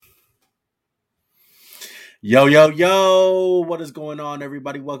Yo, yo, yo, what is going on,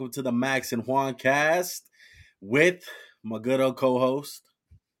 everybody? Welcome to the Max and Juan cast with my good old co-host.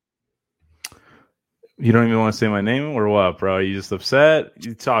 You don't even want to say my name or what, bro? Are you just upset?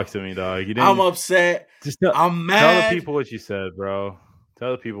 You talk to me, dog. You didn't. I'm upset. I'm mad. Tell the people what you said, bro.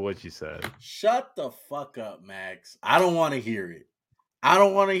 Tell the people what you said. Shut the fuck up, Max. I don't want to hear it. I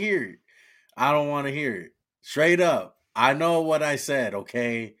don't want to hear it. Straight up. I know what I said,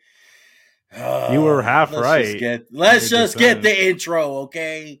 okay? You were half right. Let's just get the intro,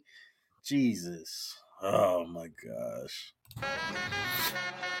 okay? Jesus. Oh my gosh.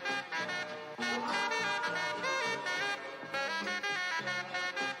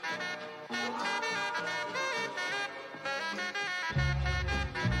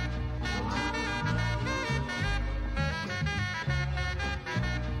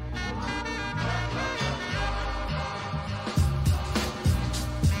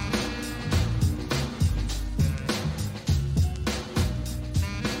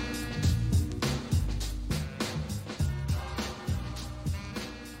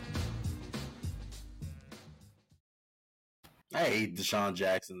 I hate Deshaun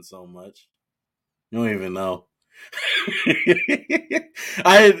Jackson so much. You don't even know.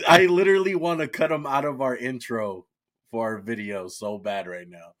 I literally want to cut him out of our intro for our video so bad right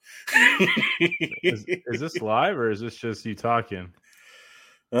now. Is this live or is this just you talking?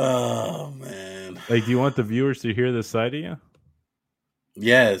 Oh, man. Like, do you want the viewers to hear this side of you?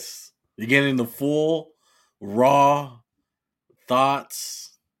 Yes. You're getting the full, raw thoughts.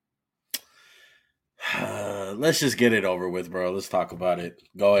 Let's just get it over with, bro. Let's talk about it.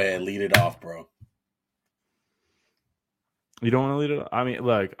 Go ahead. Lead it off, bro. You don't want to lead it off? I mean,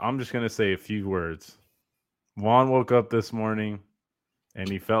 look, I'm just going to say a few words. Juan woke up this morning and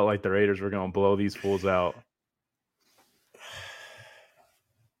he felt like the Raiders were going to blow these fools out.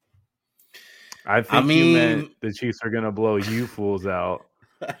 I think you meant the Chiefs are going to blow you fools out.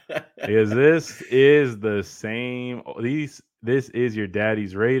 Because this is the same. This is your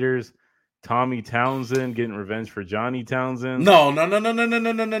daddy's Raiders. Tommy Townsend getting revenge for Johnny Townsend. No.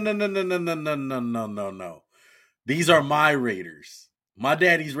 These are my Raiders. My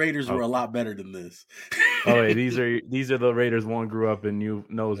daddy's Raiders were a lot better than this. Oh, wait, these are the Raiders one grew up and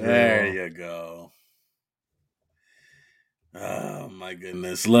knows. There you go. Oh my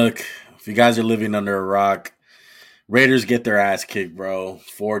goodness! Look, if you guys are living under a rock, Raiders get their ass kicked, bro.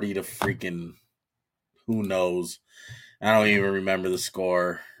 40 to freaking who knows. I don't even remember the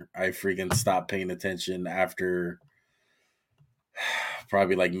score. I freaking stopped paying attention after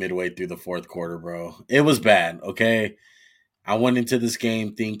probably like midway through the fourth quarter, bro. It was bad, okay? I went into this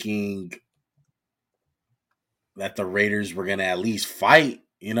game thinking that the Raiders were going to at least fight,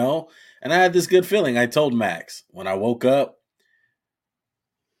 you know? And I had this good feeling. I told Max, when I woke up,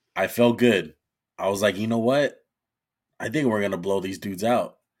 I felt good. I was like, you know what? I think we're going to blow these dudes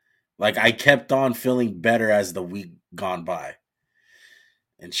out. Like, I kept on feeling better as the week gone by.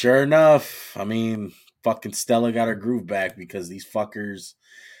 And sure enough, I mean, fucking Stella got her groove back because these fuckers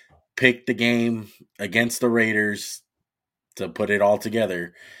picked the game against the Raiders to put it all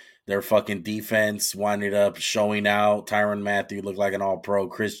together. Their fucking defense winded up showing out. Tyrann Mathieu looked like an all-pro.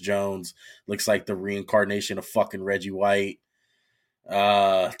 Chris Jones looks like the reincarnation of fucking Reggie White.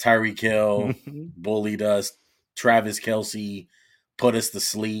 Tyreek Hill bullied us. Travis Kelce put us to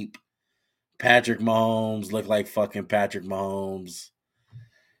sleep. Patrick Mahomes looked like fucking Patrick Mahomes.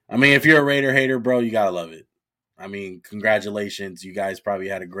 I mean, if you're a Raider hater, bro, you gotta love it. I mean, congratulations. You guys probably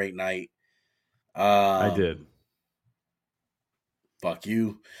had a great night. I did. Fuck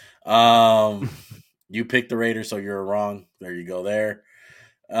you. You picked the Raiders, so you're wrong. There you go there.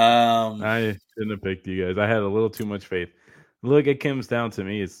 I shouldn't have picked you guys. I had a little too much faith. Look, it comes down to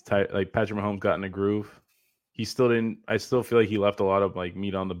me. It's like Patrick Mahomes got in a groove. He still didn't. I still feel like he left a lot of like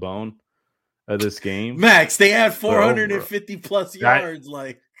meat on the bone of this game. Max, they had 450 plus yards.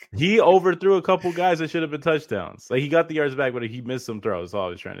 Like he overthrew a couple guys that should have been touchdowns. Like he got the yards back, but he missed some throws. That's all I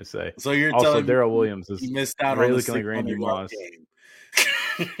was trying to say. So you're also telling Darrell Williams is he missed out on looking like Randy Moss.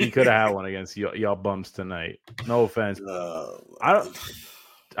 He could have had one against y'all bums tonight. No offense. I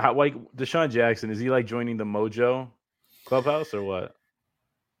don't. Like Deshaun Jackson, is he like joining the Mojo clubhouse or what?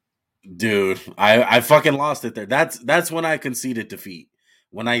 Dude, I fucking lost it there. That's when I conceded defeat.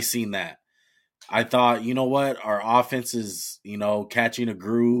 When I seen that, I thought, you know what, our offense is, catching a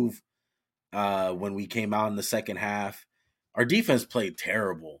groove. When we came out in the second half, our defense played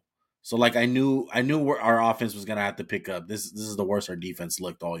terrible. So like I knew where our offense was gonna have to pick up. This is the worst our defense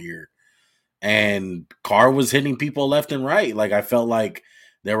looked all year. And Carr was hitting people left and right. Like I felt like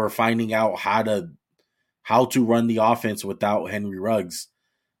they were finding out how to run the offense without Henry Ruggs.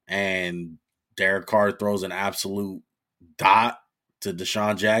 And Derek Carr throws an absolute dot to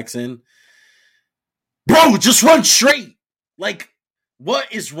Deshaun Jackson. Bro, just run straight. Like,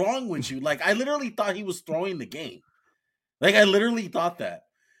 what is wrong with you? Like, I literally thought he was throwing the game. Like, I literally thought that.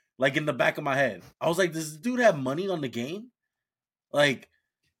 Like, in the back of my head. I was like, does this dude have money on the game? Like,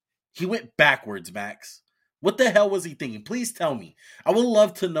 he went backwards, Max. What the hell was he thinking? Please tell me. I would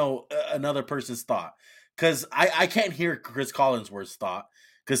love to know another person's thought. Because I can't hear Chris Collinsworth's thought.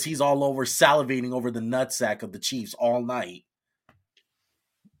 Because he's all over salivating over the nutsack of the Chiefs all night.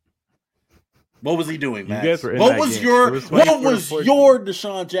 What was he doing, Max? You guys were in what that was game. your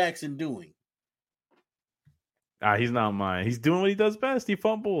Deshaun Jackson doing? He's not mine. He's doing what he does best. He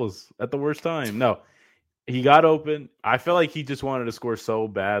fumbles at the worst time. No, he got open. I felt like he just wanted to score so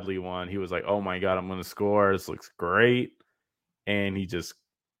badly. He was like, "Oh my god, I'm going to score. This looks great," and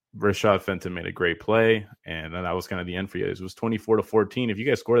Rashad Fenton made a great play, and then that was kind of the end for you. It was 24-14. If you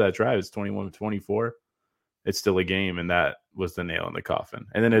guys score that drive, it's 21-24. It's still a game, and that was the nail in the coffin.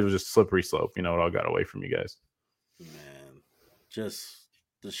 And then it was just slippery slope. It all got away from you guys. Man, just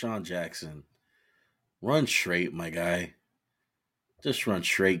Deshaun Jackson. Run straight, my guy. Just run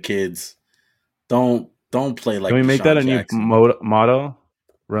straight, kids. Don't play like. Can we make that a Jackson. New motto?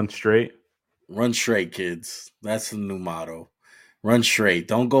 Run straight. Run straight, kids. That's the new motto. Run straight.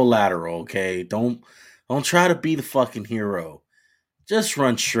 Don't go lateral, okay? Don't try to be the fucking hero. Just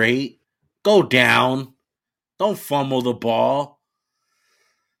run straight. Go down. Don't fumble the ball.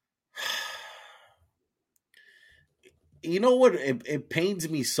 You know what? It pains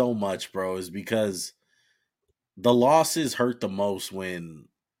me so much, bro, is because the losses hurt the most when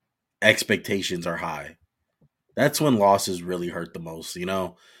expectations are high. That's when losses really hurt the most,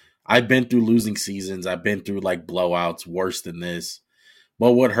 I've been through losing seasons. I've been through like blowouts worse than this.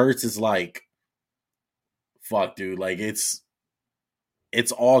 But what hurts is like, fuck, dude, like it's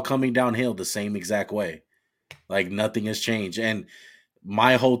all coming downhill the same exact way. Like nothing has changed. And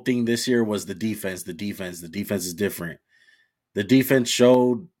my whole thing this year was the defense. The defense is different. The defense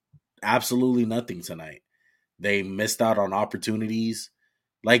showed absolutely nothing tonight. They missed out on opportunities.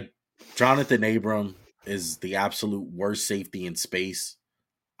 Like Jonathan Abram is the absolute worst safety in space.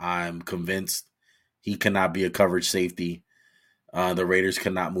 I'm convinced he cannot be a coverage safety. The Raiders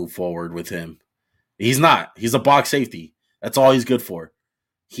cannot move forward with him. He's not. He's a box safety. That's all he's good for.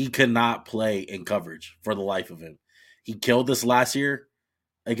 He cannot play in coverage for the life of him. He killed us last year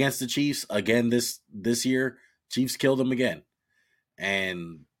against the Chiefs. Again, this year, Chiefs killed him again.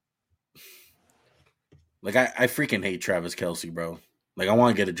 And like I freaking hate Travis Kelce, bro. Like I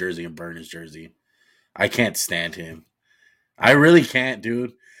want to get a jersey and burn his jersey. I can't stand him. I really can't,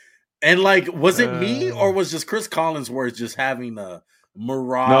 dude. And like, was it me or was just Chris Collinsworth just having a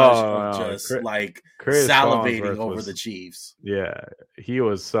mirage of just Chris salivating over the Chiefs? Yeah, he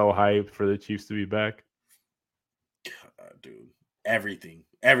was so hyped for the Chiefs to be back. God, dude, everything.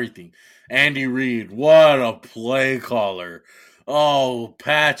 Andy Reid, what a play caller. Oh,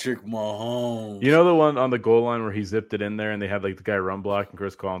 Patrick Mahomes. You know the one on the goal line where he zipped it in there and they had like the guy run block and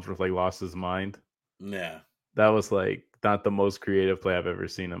Chris Collinsworth like lost his mind? Yeah. That was like not the most creative play I've ever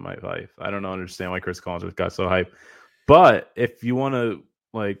seen in my life. I don't understand why Chris Collinsworth got so hyped. But if you want to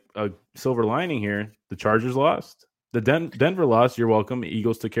like a silver lining here, the Chargers lost. The Denver lost. You're welcome.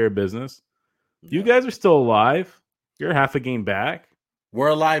 Eagles took care of business. Yeah. You guys are still alive. You're half a game back. We're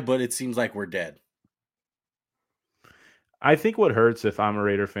alive, but it seems like we're dead. I think what hurts if I'm a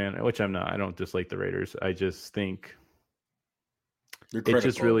Raider fan, which I'm not, I don't dislike the Raiders. I just think it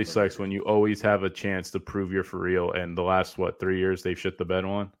just really sucks when you always have a chance to prove you're for real. And the last, 3 years, they've shit the bed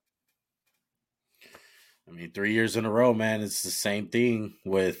on. I mean, 3 years in a row, man, it's the same thing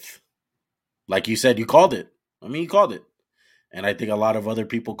with, like you said, you called it. I mean, you called it. And I think a lot of other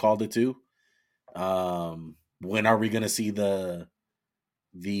people called it too. When are we going to see the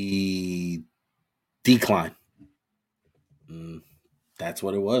decline? That's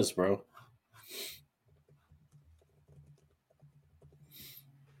what it was, bro.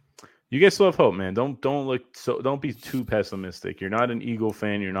 You guys still have hope, man. Don't be too pessimistic. You're not an Eagle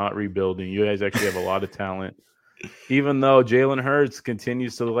fan. You're not rebuilding. You guys actually have a lot of talent. Even though Jalen Hurts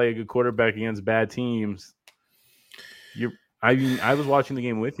continues to play a good quarterback against bad teams, I was watching the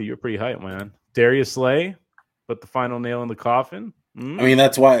game with you. You're pretty hyped, man. Darius Slay, but the final nail in the coffin. I mean,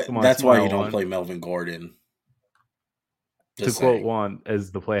 that's why you don't play Melvin Gordon. Just to quote Juan,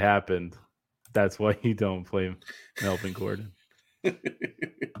 as the play happened, that's why you don't play Melvin Gordon. Dude,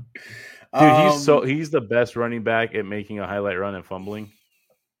 he's the best running back at making a highlight run and fumbling.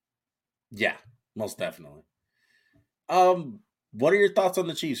 Yeah, most definitely. what are your thoughts on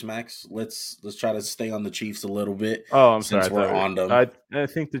the Chiefs, Max? Let's try to stay on the Chiefs a little bit Oh, I'm sorry. since we're on them. I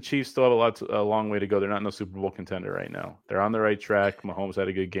think the Chiefs still have a long way to go. They're not no Super Bowl contender right now. They're on the right track. Mahomes had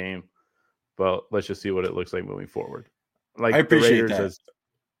a good game, but let's just see what it looks like moving forward. I Like the appreciate Raiders, that. as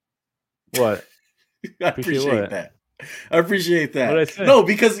what? I appreciate that. I appreciate that. What did I say? No,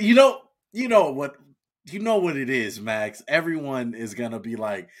 because you know what it is, Max. Everyone is gonna be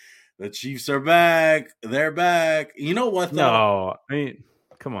like, the Chiefs are back. They're back. You know what though? No, I mean,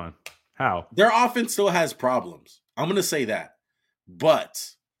 come on. How? Their offense still has problems. I'm gonna say that.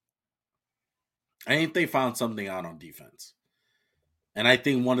 But I think they found something out on defense. And I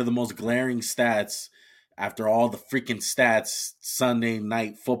think one of the most glaring stats after all the freaking stats Sunday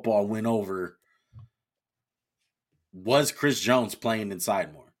night football went over was Chris Jones playing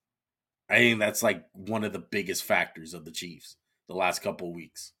inside more. I think that's like one of the biggest factors of the Chiefs the last couple of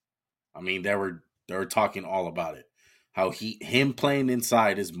weeks. I mean, they were talking all about it. How him playing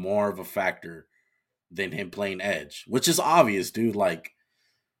inside is more of a factor than him playing edge, which is obvious, dude. Like,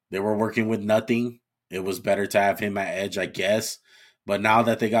 they were working with nothing. It was better to have him at edge, I guess. But now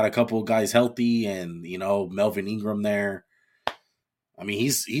that they got a couple of guys healthy and, Melvin Ingram there, I mean,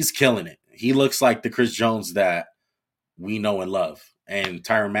 he's killing it. He looks like the Chris Jones that we know and love. And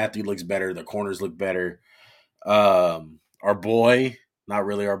Tyrann Mathieu looks better. The corners look better. Our boy, not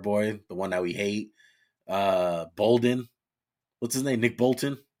really our boy, the one that we hate, Bolden. What's his name? Nick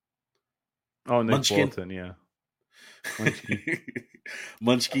Bolton? Oh, Nick Munchkin? Bolton, yeah.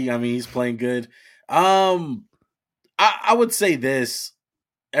 Munchkin, I mean, he's playing good. I would say this.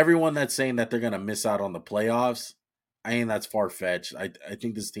 Everyone that's saying that they're going to miss out on the playoffs, I think that's far-fetched. I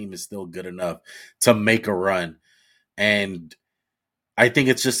think this team is still good enough to make a run. And I think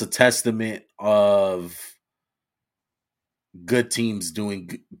it's just a testament of good teams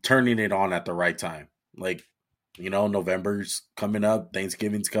turning it on at the right time. Like, November's coming up,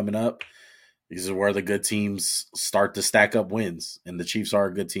 Thanksgiving's coming up. These are where the good teams start to stack up wins, and the Chiefs are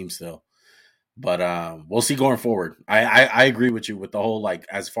a good team still. But we'll see going forward. I agree with you with the whole, like,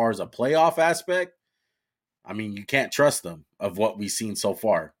 as far as a playoff aspect, I mean, you can't trust them of what we've seen so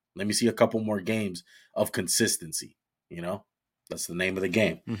far. Let me see a couple more games of consistency. That's the name of the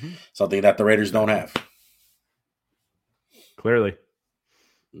game. Mm-hmm. Something that the Raiders don't have. Clearly.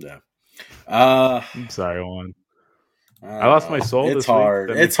 Yeah. I'm sorry, Juan. I lost my soul it's this hard.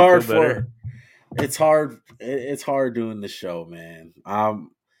 week. It's hard it's hard. It's hard doing the show, man. I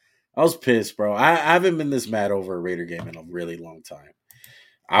was pissed, bro. I haven't been this mad over a Raider game in a really long time.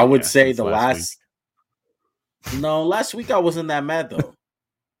 I would say the last week I wasn't that mad though.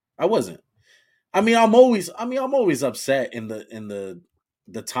 I wasn't. I mean, I'm always upset in the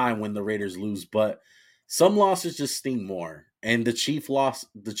time when the Raiders lose, but some losses just sting more. And the Chiefs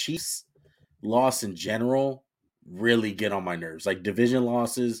loss in general really get on my nerves. Like, division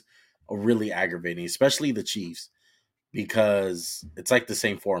losses are really aggravating, especially the Chiefs, because it's like the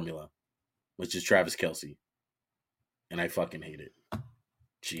same formula, which is Travis Kelce. And I fucking hate it.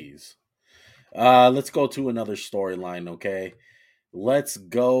 Jeez. Let's go to another storyline, okay? Let's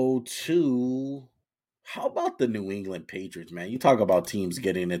go to, how about the New England Patriots, man? You talk about teams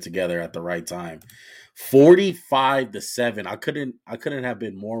getting it together at the right time. 45-7. I couldn't have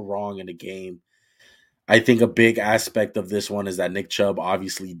been more wrong in the game. I think a big aspect of this one is that Nick Chubb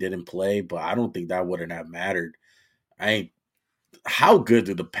obviously didn't play, but I don't think that wouldn't have mattered. How good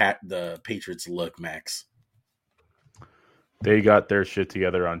do the Patriots look, Max? They got their shit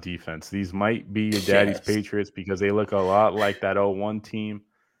together on defense. These might be your daddy's Patriots because they look a lot like that 0-1 team.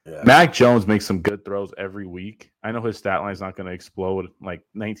 Yeah. Mac Jones makes some good throws every week. I know his stat line's not going to explode, like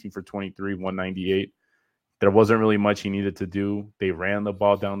 19 for 23, 198. There wasn't really much he needed to do. They ran the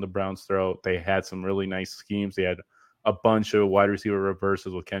ball down the Browns' throat. They had some really nice schemes. They had a bunch of wide receiver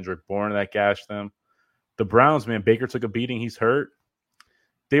reverses with Kendrick Bourne that gashed them. The Browns, man, Baker took a beating. He's hurt.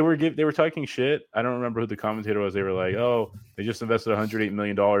 They were talking shit. I don't remember who the commentator was. They were like, "Oh, they just invested $108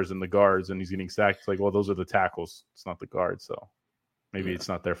 million in the guards, and he's getting sacked." It's like, well, those are the tackles. It's not the guards, so maybe it's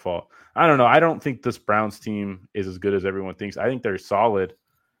not their fault. I don't know. I don't think this Browns team is as good as everyone thinks. I think they're solid,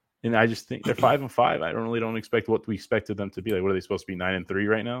 and I just think they're 5-5. I don't expect what we expected them to be. Like, what are they supposed to be, 9-3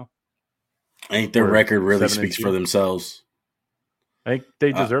 right now? I think their record really speaks for themselves. I think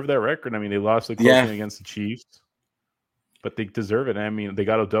they deserve that record. I mean, they lost the close game against the Chiefs. But they deserve it. I mean, they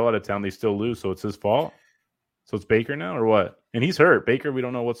got Odell out of town. They still lose, so it's his fault. So it's Baker now, or what? And he's hurt. Baker, we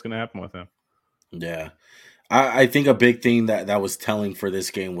don't know what's going to happen with him. Yeah. I think a big thing that was telling for this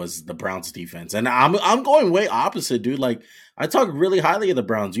game was the Browns defense. And I'm going way opposite, dude. Like, I talk really highly of the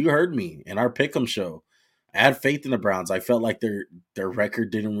Browns. You heard me in our Pick'em show. I had faith in the Browns. I felt like their record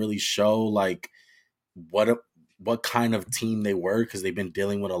didn't really show, like, what what kind of team they were because they've been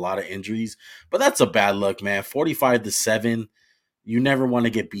dealing with a lot of injuries. But that's a bad look, man. 45-7. You never want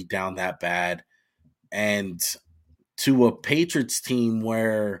to get beat down that bad. And to a Patriots team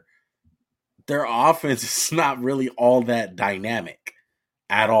where their offense is not really all that dynamic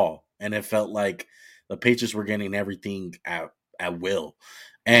at all. And it felt like the Patriots were getting everything at will.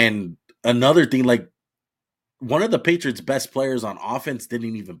 And another thing, like one of the Patriots' best players on offense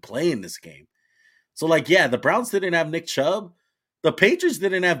didn't even play in this game. So, like, yeah, the Browns didn't have Nick Chubb. The Patriots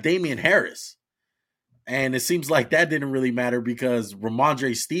didn't have Damian Harris. And it seems like that didn't really matter because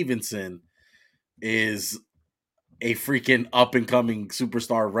Ramondre Stevenson is a freaking up-and-coming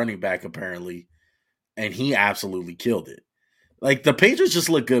superstar running back, apparently. And he absolutely killed it. Like, the Patriots just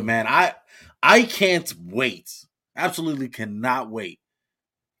look good, man. I can't wait. Absolutely cannot wait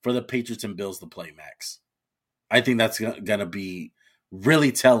for the Patriots and Bills to play, Max. I think that's going to be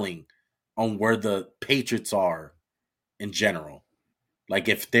really telling on where the Patriots are in general. Like,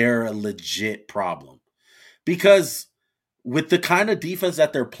 if they're a legit problem. Because with the kind of defense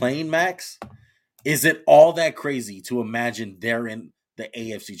that they're playing, Max, is it all that crazy to imagine they're in the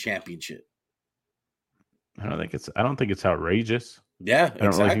AFC Championship? I don't think it's outrageous. Yeah, I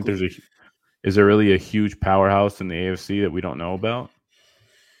don't really think is there really a huge powerhouse in the AFC that we don't know about?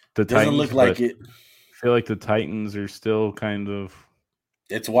 The doesn't Titans look like it. I feel like the Titans are still kind of.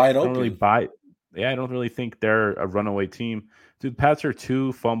 It's wide open. I don't really think they're a runaway team. Dude, Pats are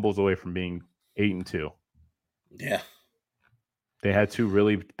 2 fumbles away from being 8-2. Yeah. They had 2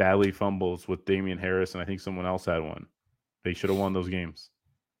 really badly fumbles with Damian Harris, and I think someone else had one. They should have won those games.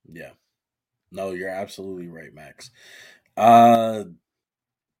 Yeah. No, you're absolutely right, Max.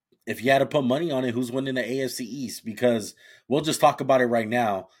 If you had to put money on it, who's winning the AFC East? Because we'll just talk about it right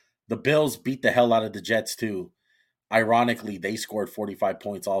now. The Bills beat the hell out of the Jets, too. Ironically, they scored 45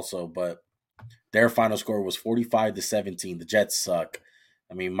 points also, but their final score was 45-17. The Jets suck.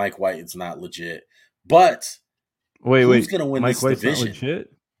 I mean, Mike White is not legit. But who's going to win Mike this White's division? Not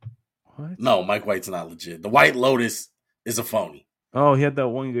legit? What? No, Mike White's not legit. The White Lotus is a phony. Oh, he had that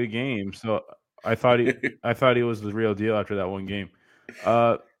one good game, so I thought he was the real deal after that one game.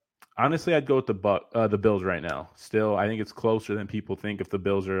 Honestly, I'd go with the Bills right now. Still, I think it's closer than people think. If the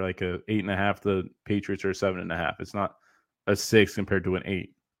Bills are like a 8.5, the Patriots are 7.5. It's not a 6 compared to an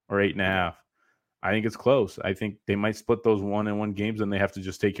 8 or 8.5. I think it's close. I think they might split those 1-1 games, and they have to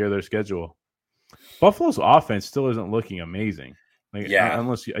just take care of their schedule. Buffalo's offense still isn't looking amazing. Like, yeah,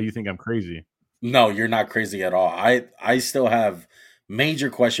 unless you think I'm crazy. No, you're not crazy at all. I still have major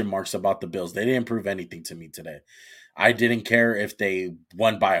question marks about the Bills. They didn't prove anything to me today. I didn't care if they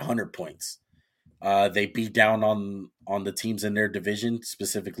won by 100 points. They beat down on the teams in their division,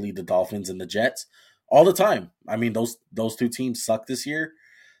 specifically the Dolphins and the Jets, all the time. I mean, those 2 teams suck this year,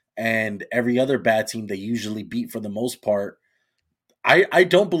 and every other bad team they usually beat for the most part. I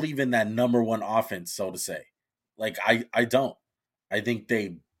don't believe in that number 1 offense, so to say. Like, I don't. I think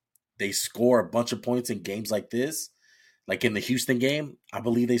they score a bunch of points in games like this. Like in the Houston game, I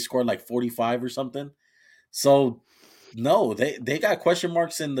believe they scored like 45 or something. So no, they got question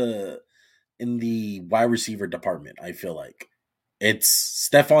marks in the wide receiver department. I feel like it's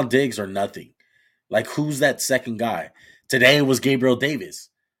Stephon Diggs or nothing. Like, who's that second guy? Today it was Gabriel Davis.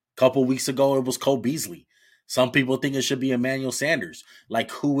 A couple weeks ago it was Cole Beasley. Some people think it should be Emmanuel Sanders.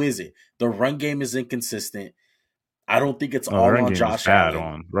 Like, who is it? The run game is inconsistent. I don't think it's all on Josh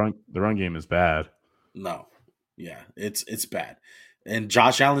Allen. The run game is bad. No. Yeah, it's bad. And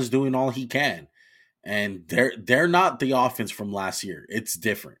Josh Allen's doing all he can. And they're not the offense from last year. It's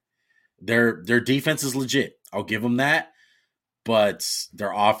different. Their defense is legit. I'll give them that. But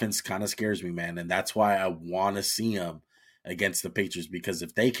their offense kind of scares me, man. And that's why I want to see them against the Patriots. Because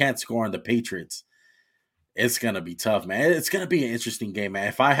if they can't score on the Patriots, it's going to be tough, man. It's going to be an interesting game, man.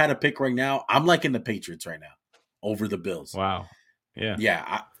 If I had a pick right now, I'm liking the Patriots right now over the Bills. Wow. Yeah.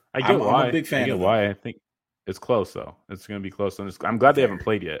 Yeah. I get why. I'm a big fan I get of why. I think it's close, though. It's going to be close. I'm glad they haven't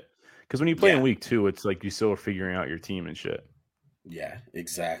played yet. Because when you play in week 2, it's like you still are figuring out your team and shit. Yeah,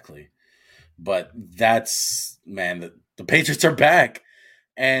 exactly. But that's, man, the Patriots are back.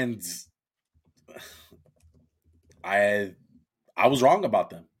 And I was wrong about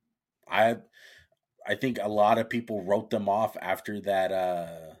them. I think a lot of people wrote them off after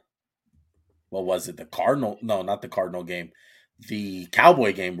that, what was it? The Cardinal? No, not the Cardinal game. The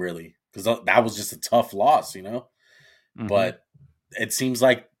Cowboy game, really. Because that was just a tough loss, you know? Mm-hmm. But it seems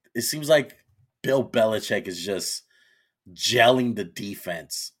like Bill Belichick is just gelling the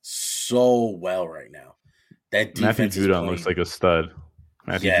defense so well right now. That defense Matthew Judon looks like a stud.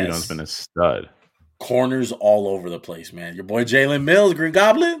 Matthew Judon's been a stud. Corners all over the place, man. Your boy Jalen Mills, Green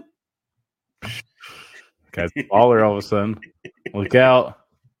Goblin. Guy's a baller all of a sudden. Look out.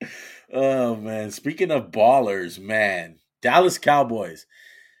 Oh, man. Speaking of ballers, man, Dallas Cowboys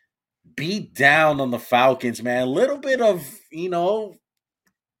beat down on the Falcons, man. A little bit of,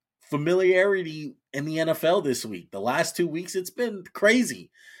 familiarity in the NFL this week. The last 2 weeks, it's been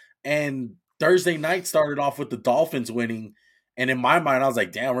crazy. And Thursday night started off with the Dolphins winning. And in my mind, I was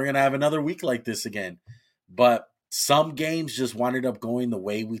like, damn, we're going to have another week like this again. But some games just wound up going the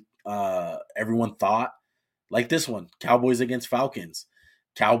way everyone thought. Like this one, Cowboys against Falcons.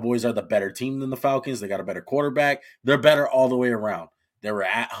 Cowboys are the better team than the Falcons. They got a better quarterback. They're better all the way around. They were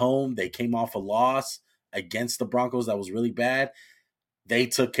at home. They came off a loss against the Broncos that was really bad. They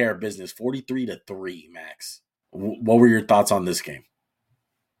took care of business, 43-3, Max. What were your thoughts on this game?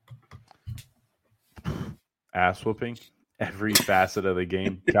 Ass whooping. Every facet of the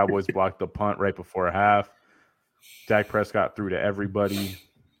game. Cowboys blocked the punt right before half. Dak Prescott threw to everybody.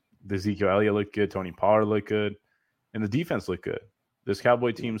 Ezekiel Elliott looked good. Tony Pollard looked good. And the defense looked good. This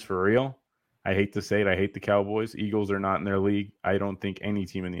Cowboy team's for real. I hate to say it. I hate the Cowboys. Eagles are not in their league. I don't think any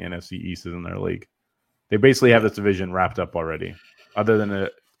team in the NFC East is in their league. They basically have this division wrapped up already. Other than a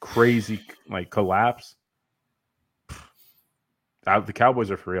crazy collapse, the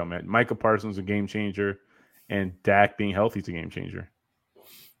Cowboys are for real, man. Micah Parsons is a game changer, and Dak being healthy is a game changer.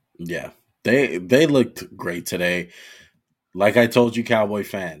 Yeah, they looked great today. Like I told you, Cowboy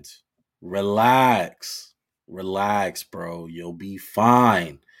fans, relax, bro. You'll be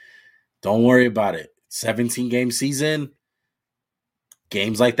fine. Don't worry about it. 17-game season,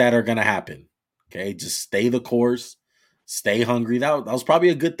 games like that are gonna happen. Okay, just stay the course. Stay hungry. That was probably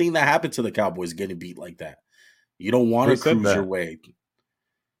a good thing that happened to the Cowboys getting beat like that. You don't want to cruise your way.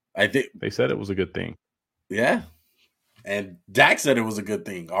 I think they said it was a good thing. Yeah, and Dak said it was a good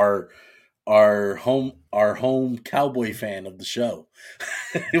thing. Our home Cowboy fan of the show,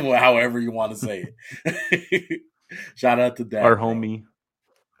 however you want to say it. Shout out to Dak, our homie.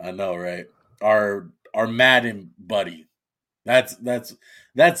 I know, right? Our Madden buddy. That's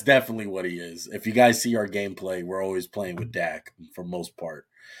definitely what he is. If you guys see our gameplay, we're always playing with Dak for most part.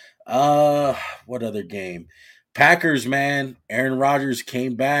 What other game? Packers, man. Aaron Rodgers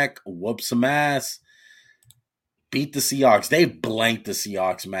came back, whooped some ass, beat the Seahawks. They blanked the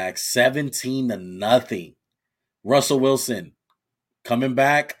Seahawks, Max, 17-0. Russell Wilson coming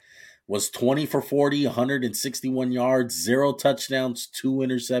back was 20 for 40, 161 yards, 0 touchdowns, 2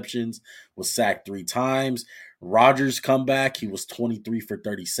 interceptions, was sacked 3 times. Rodgers comeback, he was 23 for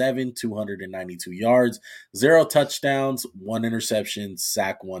 37, 292 yards, 0 touchdowns, 1 interception,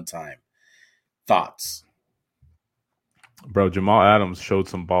 sack 1 time. Thoughts? Bro, Jamal Adams showed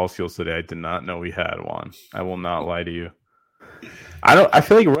some ball skills today. I did not know he had one. I will not lie to you. I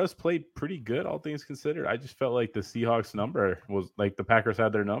feel like Russ played pretty good, all things considered. I just felt like the Seahawks number was like the Packers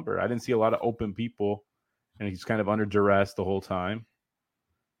had their number. I didn't see a lot of open people, and he's kind of under duress the whole time.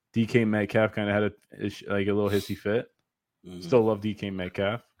 DK Metcalf kind of had a little hissy fit. Mm-hmm. Still love DK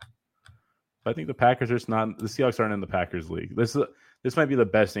Metcalf. But I think the Packers are just not – the Seahawks aren't in the Packers league. This might be the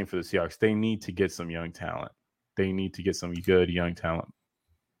best thing for the Seahawks. They need to get some young talent. They need to get some good young talent.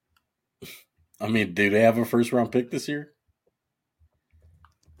 I mean, do they have a first-round pick this year?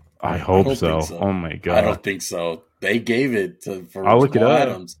 I hope so. Oh, my God. I don't think so. They gave it for I'll look Jamal it up.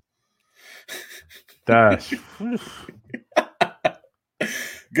 Adams. Dash.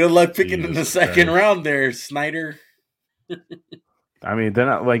 Good luck picking in the second round there, Snyder. I mean, they're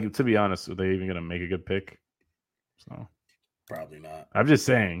not to be honest, are they even going to make a good pick? So probably not. I'm just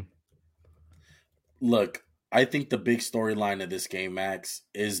saying. Look, I think the big storyline of this game, Max,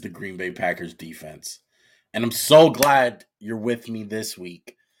 is the Green Bay Packers defense. And I'm so glad you're with me this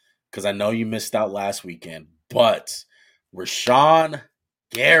week because I know you missed out last weekend. But Rashawn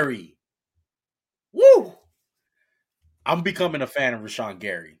Gary. Woo! I'm becoming a fan of Rashawn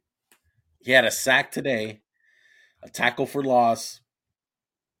Gary. He had a sack today, a tackle for loss,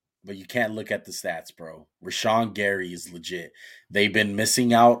 but you can't look at the stats, bro. Rashawn Gary is legit. They've been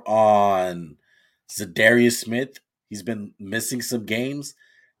missing out on Zadarius Smith. He's been missing some games.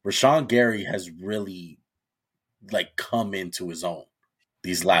 Rashawn Gary has really come into his own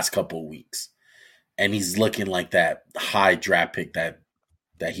these last couple of weeks. And he's looking like that high draft pick that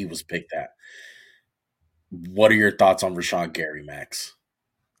he was picked at. What are your thoughts on Rashawn Gary, Max?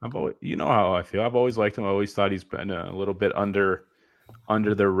 You know how I feel. I've always liked him. I always thought he's been a little bit under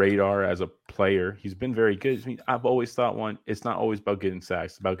the radar as a player. He's been very good. I mean, I've always thought it's not always about getting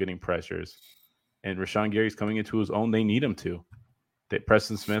sacks, it's about getting pressures. And Rashawn Gary's coming into his own. They need him to.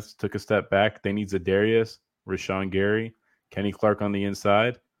 Preston Smith took a step back. They need Zadarius, Rashawn Gary, Kenny Clark on the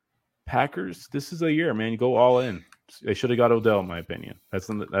inside. Packers, this is a year, man. You go all in. They should have got Odell, in my opinion. That's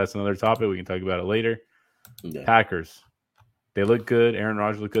another topic. We can talk about it later. Yeah. Packers. They look good. Aaron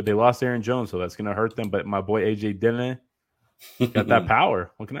Rodgers look good. They lost Aaron Jones, so that's going to hurt them. But my boy A.J. Dillon got that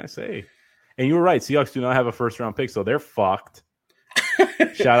power. What can I say? And you were right. Seahawks do not have a first-round pick, so they're fucked.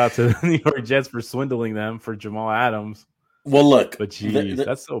 Shout out to the New York Jets for swindling them for Jamal Adams. Well, look. But, geez,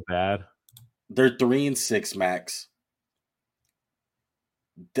 that's so bad. They're 3-6, Max.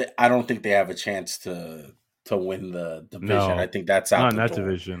 I don't think they have a chance to win the division. No, I think that's out not the in that door.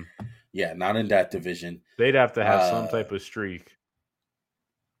 division. Yeah, not in that division. They'd have to have some type of streak.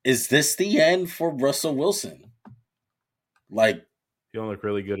 Is this the end for Russell Wilson? Like, he'll look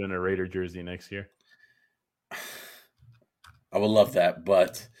really good in a Raider jersey next year. I would love that,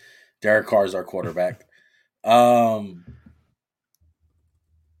 but Derek Carr is our quarterback. I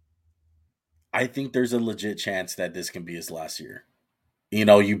think there's a legit chance that this can be his last year. You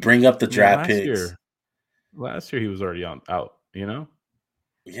know, you bring up the draft picks. Last year he was already out, you know?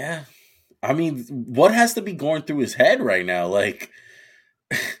 Yeah. I mean, what has to be going through his head right now? Like,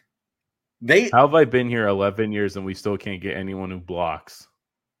 how have I been here 11 years and we still can't get anyone who blocks?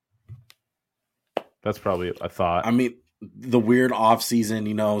 That's probably a thought. I mean, the weird offseason,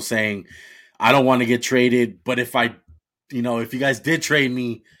 you know, saying, I don't want to get traded, but if you guys did trade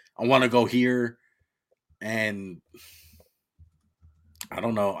me, I want to go here. And I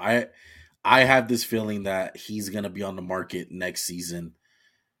don't know. I have this feeling that he's going to be on the market next season.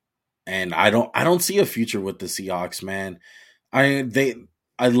 And I don't see a future with the Seahawks, man.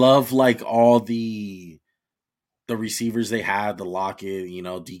 I love like all the receivers they have, the Lockett, you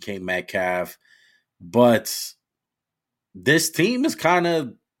know, DK Metcalf, but this team is kind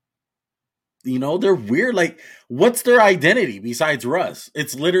of, you know, they're weird. Like, what's their identity besides Russ?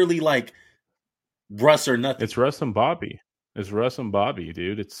 It's literally like Russ or nothing. It's Russ and Bobby. It's Russ and Bobby,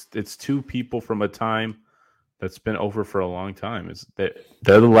 dude. It's two people from a time that's been over for a long time. They're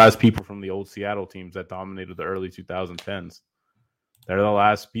the last people from the old Seattle teams that dominated the early 2010s. They're the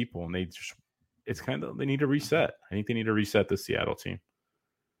last people, and they need to reset. I think they need to reset the Seattle team.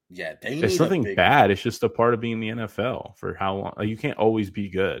 Yeah, it's nothing bad. It's just a part of being in the NFL for how long. Like, you can't always be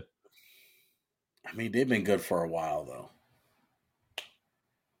good. I mean, they've been good for a while, though.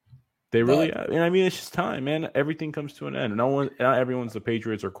 They really, I mean, it's just time, man. Everything comes to an end. Not everyone's the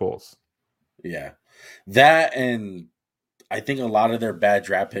Patriots or Colts. Yeah, that, and I think a lot of their bad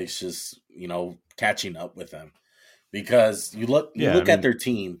draft picks just, you know, catching up with them, because you look at their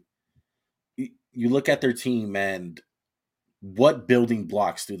team. You look at their team, and what building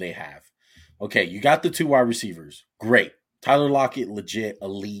blocks do they have? Okay, you got the 2 wide receivers, great. Tyler Lockett, legit,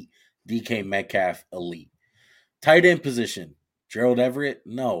 elite. DK Metcalf, elite. Tight end position, Gerald Everett,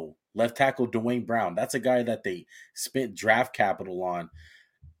 no. Left tackle, Dwayne Brown. That's a guy that they spent draft capital on.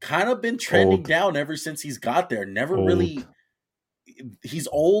 Kind of been trending down ever since he's got there. He's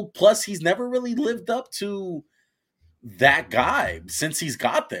old. Plus, he's never really lived up to that guy since he's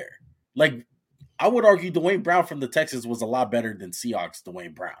got there. Like, I would argue Dwayne Brown from the Texans was a lot better than Seahawks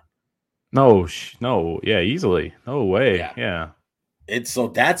Dwayne Brown. No, yeah, easily. No way. Yeah. So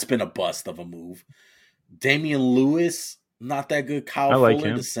that's been a bust of a move. Damian Lewis, not that good. Kyle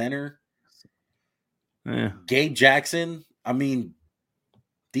Fuller, the center. Gabe Jackson, I mean,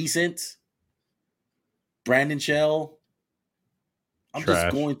 decent. Brandon Shell. I'm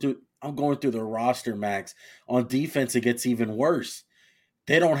going through the roster, Max. On defense, it gets even worse.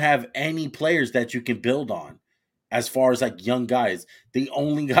 They don't have any players that you can build on as far as like young guys. The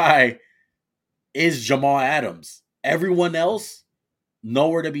only guy is Jamal Adams. Everyone else,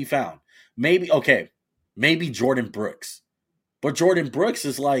 nowhere to be found. Maybe Jordan Brooks. But Jordan Brooks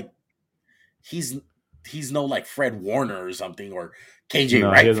is like, he's no like Fred Warner or something, or KJ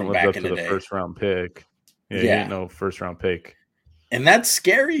Wright from back in the day. First round pick. Yeah, he ain't no first round pick. And that's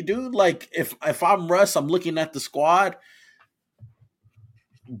scary, dude. Like, if I'm Russ, I'm looking at the squad.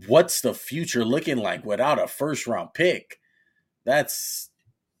 What's the future looking like without a first round pick? It's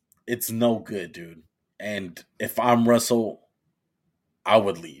no good, dude. And if I'm Russell, I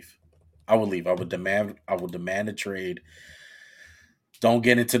would leave. I would demand a trade. Don't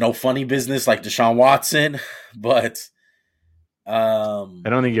get into no funny business like Deshaun Watson, but I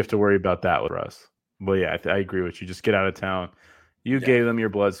don't think you have to worry about that with Russ. But yeah, I agree with you. Just get out of town. You gave them your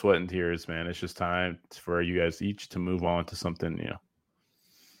blood, sweat, and tears, man. It's just time for you guys each to move on to something new.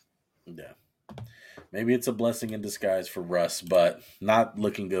 Yeah. Maybe it's a blessing in disguise for Russ, but not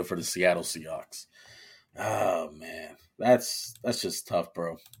looking good for the Seattle Seahawks. Oh, man. That's just tough,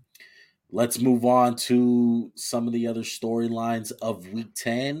 bro. Let's move on to some of the other storylines of Week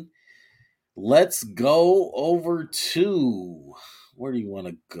 10. Let's go over to... Where do you want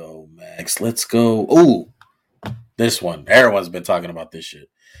to go, Max? Let's go... Ooh, this one. Everyone's been talking about this shit.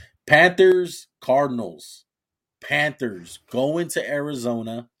 Panthers, Cardinals. Panthers go into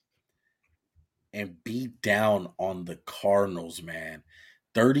Arizona and beat down on the Cardinals, man.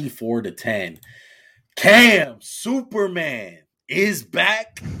 34-10. Cam Superman is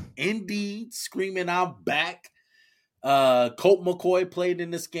back. Indeed, screaming I'm back. Colt McCoy played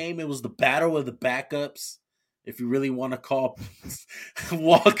in this game. It was the battle of the backups. If you really want to call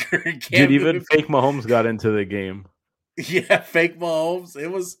Walker and Cam Dude, even Newton. fake Mahomes got into the game. Yeah, fake Mahomes.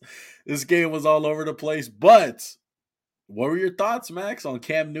 This game was all over the place. But what were your thoughts, Max, on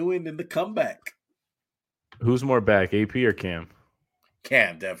Cam Newton and the comeback? Who's more back, AP or Cam?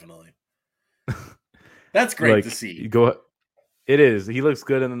 Cam, definitely. That's great to see. It is. He looks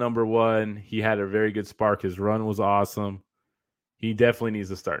good in the number one. He had a very good spark. His run was awesome. He definitely needs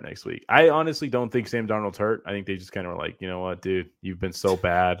to start next week. I honestly don't think Sam Darnold's hurt. I think they just kind of were like, you know what, dude, you've been so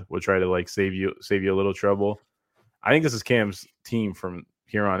bad. We'll try to save you a little trouble. I think this is Cam's team from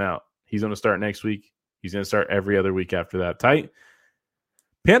here on out. He's going to start next week. He's going to start every other week after that. Tight.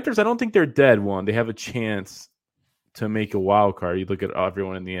 Panthers, I don't think they're dead one. They have a chance to make a wild card. You look at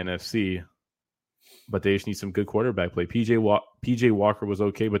everyone in the NFC, but they just need some good quarterback play. PJ Walker was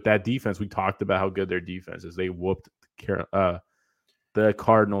okay, but that defense, we talked about how good their defense is. They whooped the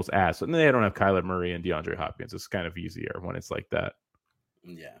Cardinals' ass. And they don't have Kyler Murray and DeAndre Hopkins. It's kind of easier when it's like that.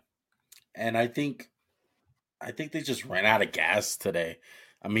 Yeah. And I think they just ran out of gas today.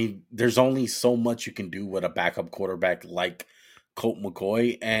 I mean, there's only so much you can do with a backup quarterback like Colt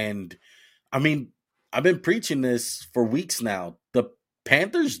McCoy. And I mean, I've been preaching this for weeks now. The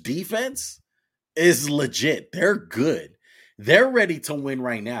Panthers defense is legit. They're good. They're ready to win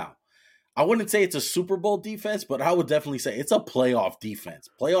right now. I wouldn't say it's a Super Bowl defense, but I would definitely say it's a playoff defense.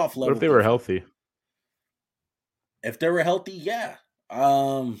 Playoff level. What if they were healthy? If they were healthy, yeah.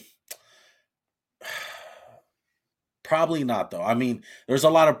 Probably not, though. I mean, there's a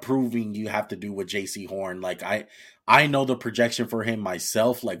lot of proving you have to do with JC Horn. Like, I know the projection for him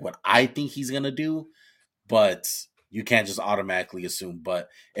myself, like what I think he's going to do, but you can't just automatically assume. But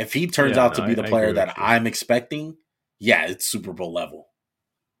if he turns out to be the player that I'm expecting, yeah, it's Super Bowl level.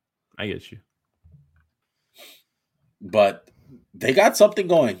 I get you. But they got something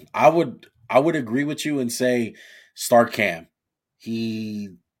going. I would agree with you and say start Cam.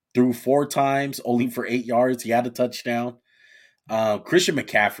 He threw 4 times, only for 8 yards. He had a touchdown. Christian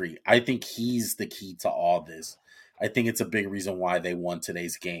McCaffrey, I think he's the key to all this. I think it's a big reason why they won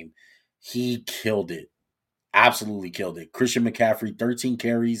today's game. He killed it. Absolutely killed it. Christian McCaffrey, 13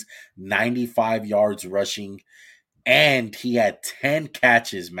 carries, 95 yards rushing, and he had 10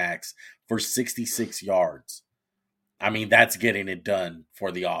 catches, Max, for 66 yards. I mean, that's getting it done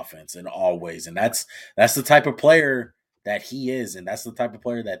for the offense in all ways. And that's the type of player that he is, and that's the type of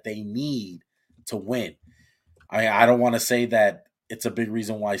player that they need to win. I don't want to say that it's a big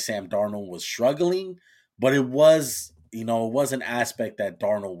reason why Sam Darnold was struggling, but it was an aspect that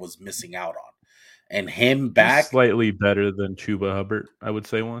Darnold was missing out on. And him back... He's slightly better than Chuba Hubbard, I would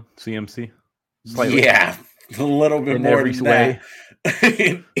say CMC. Slightly. Yeah, a little bit in more every than way.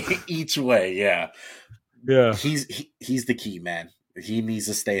 In each way, yeah. Yeah. He's the key, man. He needs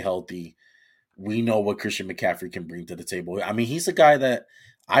to stay healthy. We know what Christian McCaffrey can bring to the table. I mean, he's a guy that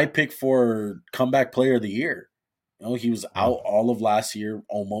I picked for comeback player of the year. He was out all of last year,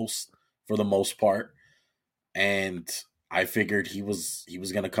 almost, for the most part. And I figured he was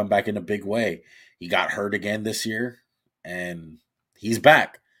going to come back in a big way. He got hurt again this year, and he's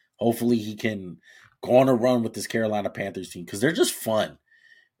back. Hopefully he can go on a run with this Carolina Panthers team because they're just fun.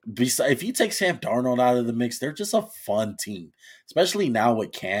 If you take Sam Darnold out of the mix, they're just a fun team, especially now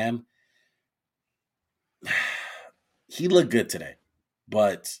with Cam. He looked good today,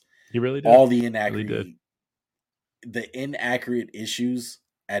 but he really did. All the inaccurate issues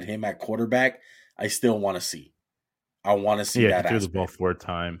at him at quarterback, I still want to see. I want to see that. He threw the ball 4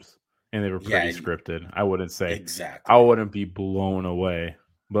 times, and they were pretty scripted. I wouldn't say exactly. I wouldn't be blown away,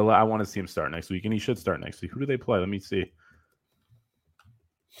 but I want to see him start next week, and he should start next week. Who do they play? Let me see.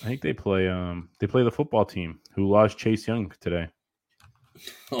 I think they play the football team who lost Chase Young today.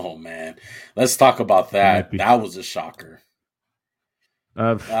 Oh man, let's talk about that. That was a shocker.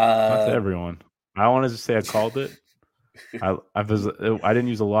 Not to everyone. I wanted to say I called it. I didn't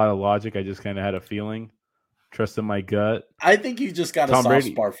use a lot of logic. I just kind of had a feeling, trusted my gut. I think you just got a soft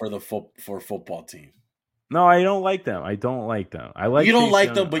spot for football team. No, I don't like them. I don't like them. I like you don't Chase like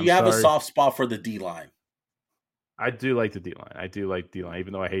Young. them, but you have a soft spot for the D line. I do like the D line,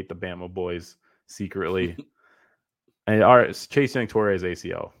 even though I hate the Bama boys secretly. And Chase Young tore his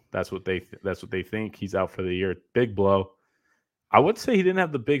ACL. That's what they think. He's out for the year. Big blow. I would say he didn't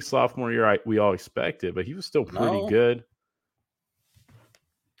have the big sophomore year we all expected, but he was still pretty good.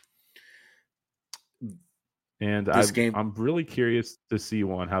 And this game. I'm really curious to see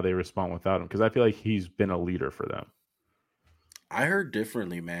how they respond without him, because I feel like he's been a leader for them. I heard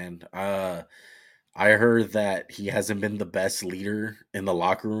differently, man. I heard that he hasn't been the best leader in the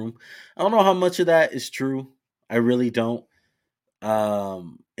locker room. I don't know how much of that is true. I really don't.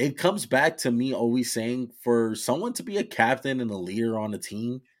 It comes back to me always saying, for someone to be a captain and a leader on a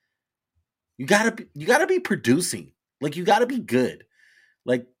team, you gotta be producing. Like, you gotta be good.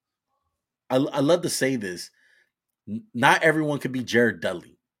 Like, I love to say this. Not everyone could be Jared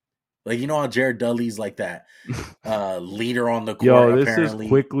Dudley. Like, you know how Jared Dudley's like that leader on the court, Yo, this is apparently.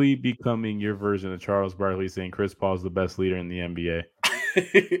 quickly becoming your version of Charles Barkley saying Chris Paul's the best leader in the NBA.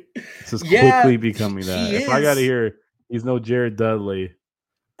 This is Yeah, quickly becoming that. he If I got to is. hear he's no Jared Dudley,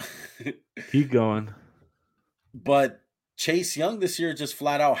 keep going. But Chase Young this year just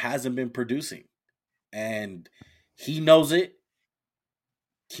flat out hasn't been producing. And he knows it.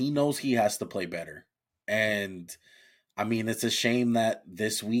 He knows he has to play better. And I mean, it's a shame that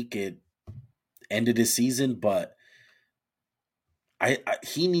this week it ended his season, but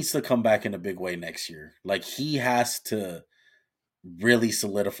he needs to come back in a big way next year. Like, he has to really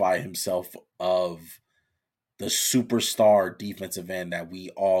solidify himself of the superstar defensive end that we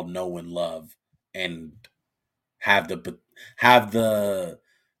all know and love, and have the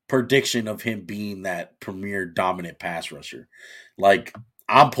prediction of him being that premier dominant pass rusher. Like,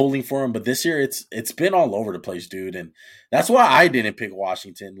 I'm pulling for him, but this year it's been all over the place, dude, and that's why I didn't pick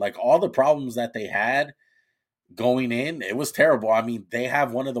Washington. Like, all the problems that they had going in, it was terrible. I mean, they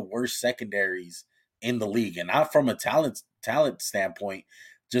have one of the worst secondaries in the league, and not from a talent standpoint,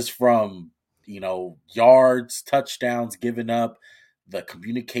 just from, yards, touchdowns given up, the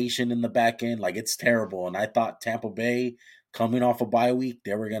communication in the back end. Like, it's terrible. And I thought Tampa Bay, coming off a bye week,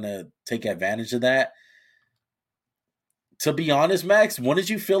 they were gonna take advantage of that. To be honest, Max, when did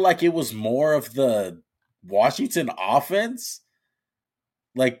you feel like it was more of the Washington offense,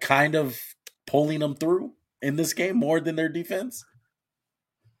 like, kind of pulling them through in this game more than their defense?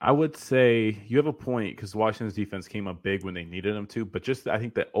 I would say you have a point, because Washington's defense came up big when they needed them to, but just I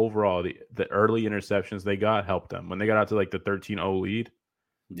think that overall the early interceptions they got helped them. When they got out to like the 13-0 lead,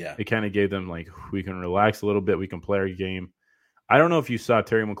 Yeah. it kind of gave them like, we can relax a little bit, we can play our game. I don't know if you saw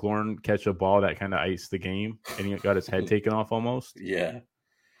Terry McLaurin catch a ball that kind of iced the game and he got his head taken off almost. Yeah.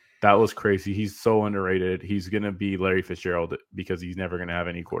 That was crazy. He's so underrated. He's going to be Larry Fitzgerald because he's never going to have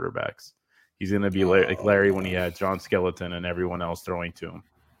any quarterbacks. He's going to be like Larry when he had John Skeleton and everyone else throwing to him.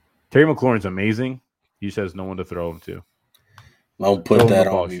 Terry McLaurin's amazing. He just has no one to throw him to. Don't put that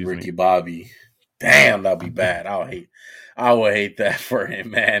on me, Ricky Bobby. Damn, that'll be bad. I would hate that for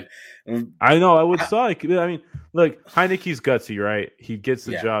him, man. I know. I would suck. I mean, look, Heineke's gutsy, right? He gets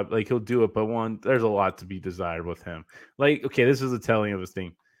the job. Like, he'll do it, but there's a lot to be desired with him. Like, okay, this is a telling of his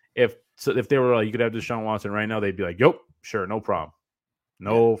thing. If they were like, you could have Deshaun Watson right now, they'd be like, "Yep, sure, no problem,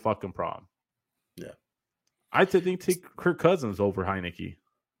 no fucking problem." Yeah, I think take Kirk Cousins over Heineke.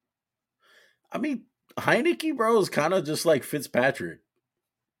 I mean, Heineke, bro, is kind of just like Fitzpatrick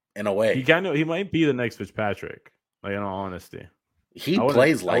in a way. He might be the next Fitzpatrick. Like, in all honesty, he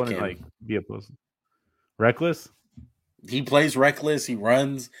plays like him. Like, be a person. Reckless. He plays reckless. He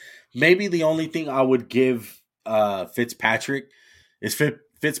runs. Maybe the only thing I would give Fitzpatrick is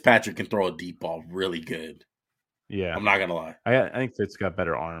Fitzpatrick can throw a deep ball really good. Yeah, I'm not gonna lie. I think Fitz got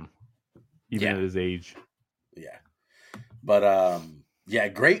better arm, even at his age. Yeah, but yeah,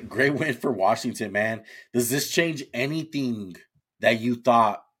 great win for Washington, man. Does this change anything that you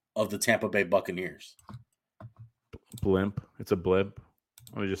thought of the Tampa Bay Buccaneers? Blimp. It's a blimp.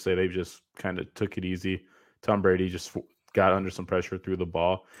 Let me just say they just kind of took it easy. Tom Brady just got under some pressure, threw the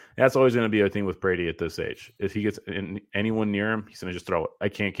ball. That's always going to be a thing with Brady at this age. If he gets anyone near him, he's going to just throw it. I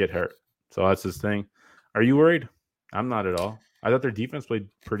can't get hurt. So that's his thing. Are you worried? I'm not at all. I thought their defense played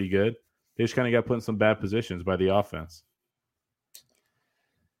pretty good. They just kind of got put in some bad positions by the offense.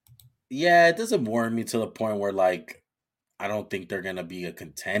 Yeah, it doesn't worry me to the point where, like, I don't think they're going to be a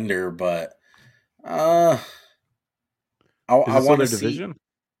contender, but I want to see. Division?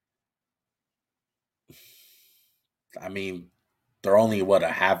 I mean, they're only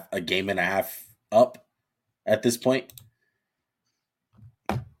a game and a half up at this point.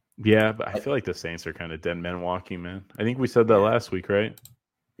 Yeah, but I feel like the Saints are kind of dead men walking, man. I think we said that last week, right?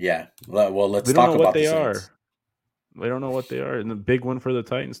 Yeah. Well, let's talk about the Saints. We don't know what they are. And the big one for the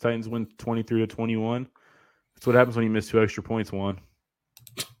Titans. Titans win 23-21. That's what happens when you miss 2 extra points, Juan.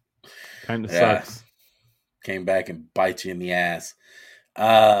 Kind of sucks. Came back and bite you in the ass.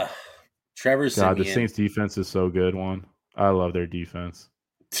 Trevor Siemian. God, the Saints defense is so good, Juan. I love their defense.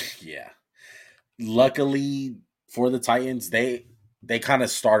 Yeah. Luckily for the Titans, they kind of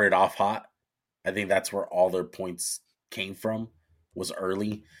started off hot. I think that's where all their points came from, was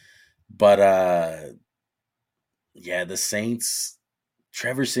early. But yeah, the Saints,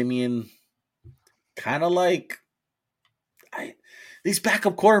 Trevor Siemian, kind of like these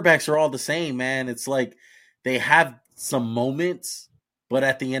backup quarterbacks are all the same, man. It's like they have some moments, but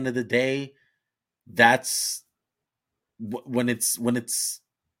at the end of the day, that's when it's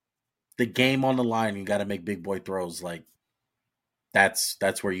the game on the line. You got to make big boy throws. Like that's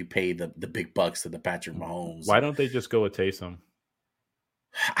where you pay the big bucks to the Patrick Mahomes. Why don't they just go with Taysom?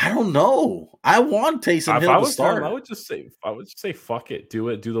 I don't know. I want Taysom Hill to start. I would just say fuck it, do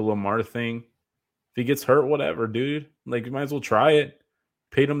it, do the Lamar thing. If he gets hurt, whatever, dude. Like you might as well try it.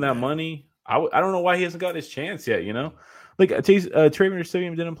 Paid him that money. I don't know why he hasn't got his chance yet. You know, like Travis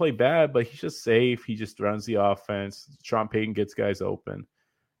Stadium didn't play bad, but he's just safe. He just runs the offense. Sean Payton gets guys open,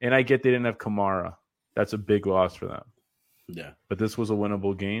 and I get they didn't have Kamara. That's a big loss for them. Yeah, but this was a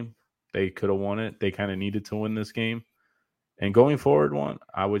winnable game. They could have won it. They kind of needed to win this game. And going forward,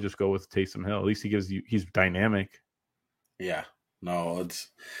 I would just go with Taysom Hill. At least he's dynamic. Yeah. No,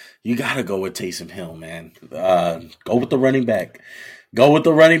 you got to go with Taysom Hill, man. Go with the running back. Go with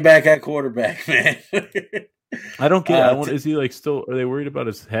the running back at quarterback, man. I don't get it. Is he like still? Are they worried about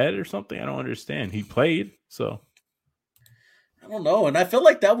his head or something? I don't understand. He played, so I don't know. And I feel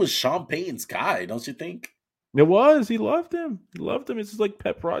like that was Sean Payton's guy, don't you think? It was. He loved him. It's his like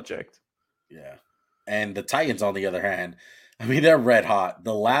pet project. Yeah. And the Titans, on the other hand, I mean, they're red hot.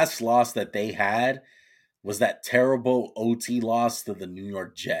 The last loss that they had was that terrible OT loss to the New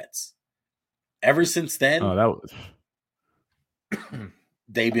York Jets. Ever since then,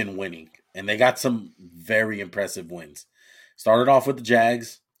 they've been winning. And they got some very impressive wins. Started off with the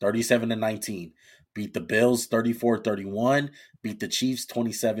Jags, 37-19. Beat the Bills, 34-31. Beat the Chiefs,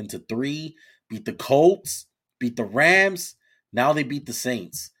 27-3. Beat the Colts. Beat the Rams. Now they beat the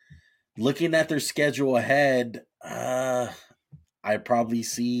Saints. Looking at their schedule ahead, I probably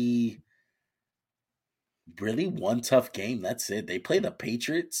see really one tough game. That's it. They play the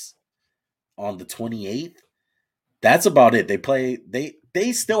Patriots on the 28th. That's about it.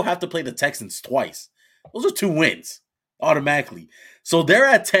 They still have to play the Texans twice. Those are 2 wins automatically. So they're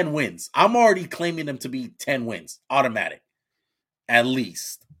at 10 wins. I'm already claiming them to be 10 wins. Automatic. At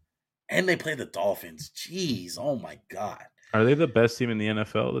least. And they play the Dolphins. Jeez. Oh my God. Are they the best team in the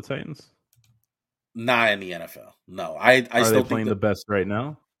NFL, the Titans? Not in the NFL. No. I Are still they playing the best right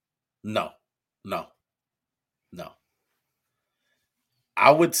now? No. I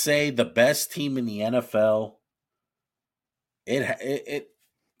would say the best team in the NFL.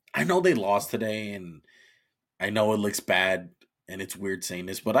 I know they lost today, and I know it looks bad, and it's weird saying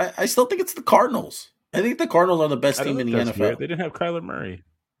this, but I still think it's the Cardinals. I think the Cardinals are the best team in the NFL. Weird. They didn't have Kyler Murray.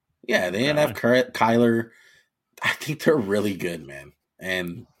 Yeah, they didn't have Kyler. I think they're really good, man.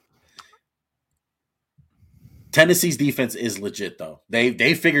 And Tennessee's defense is legit, though.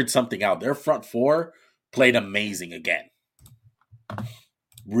 They figured something out. Their front four played amazing again.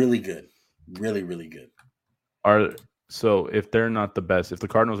 Really good. Really, really good. So if they're not the best, if the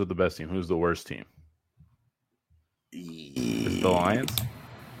Cardinals are the best team, who's the worst team? Is it the Lions?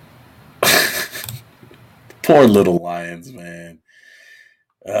 Poor little Lions, man.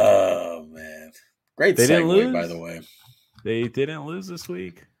 Oh, man. Great segue, by the way. They didn't lose this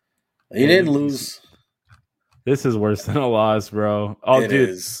week. They didn't lose. This is worse than a loss, bro. Oh,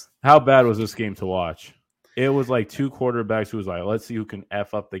 dude. How bad was this game to watch? It was like 2 quarterbacks who was like, let's see who can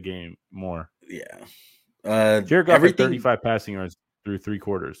F up the game more. Yeah. Jared Goff had 35 passing yards through 3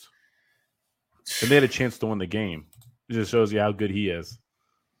 quarters. And they had a chance to win the game. It just shows you how good he is.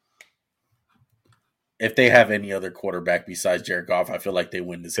 If they have any other quarterback besides Jared Goff, I feel like they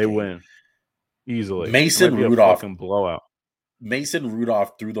win this game. They win easily. Mason Rudolph. Blowout. Mason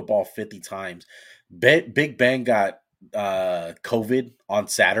Rudolph threw the ball 50 times. Big Ben got COVID on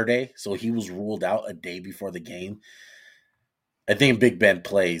Saturday, so he was ruled out a day before the game. I think Big Ben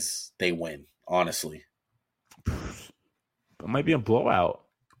plays, they win, honestly. It might be a blowout.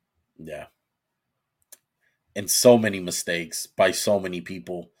 Yeah. And so many mistakes by so many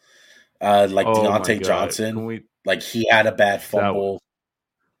people. Like Deontay Johnson. Like he had a bad fumble.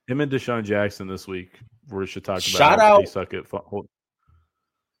 Him and Deshaun Jackson this week. We should talk about how they suck at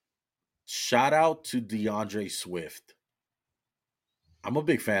Shout out to DeAndre Swift. I'm a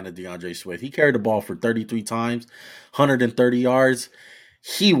big fan of DeAndre Swift. He carried the ball for 33 times, 130 yards.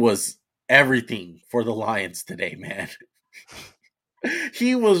 He was everything for the Lions today, man.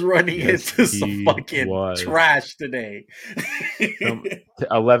 He was running into some fucking trash today.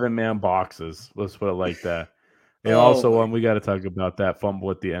 11-man boxes. Let's put it like that. And we got to talk about that fumble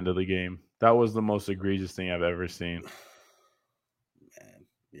at the end of the game. That was the most egregious thing I've ever seen. Man,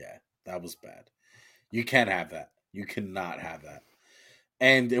 yeah. That was bad. You can't have that. You cannot have that.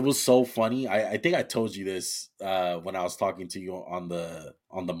 And it was so funny. I think I told you this when I was talking to you on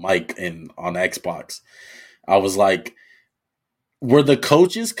the mic and on Xbox. I was like, were the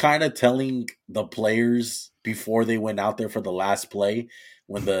coaches kind of telling the players before they went out there for the last play,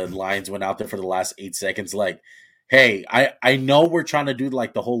 when the Lions went out there for the last 8 seconds, like, hey, I know we're trying to do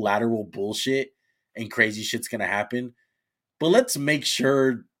like the whole lateral bullshit and crazy shit's gonna happen, but let's make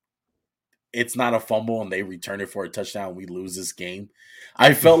sure it's not a fumble and they return it for a touchdown and we lose this game.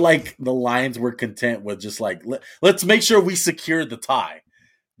 I felt like the Lions were content with just like, let's make sure we secure the tie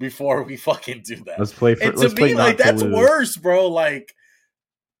before we fucking do that. And to me, like, that's worse, bro. Like,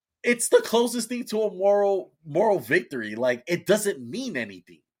 it's the closest thing to a moral victory. Like, it doesn't mean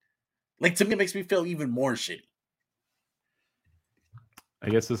anything. Like, to me, it makes me feel even more shitty. I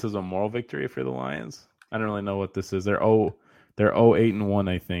guess this is a moral victory for the Lions. I don't really know what this is. They're 8-1,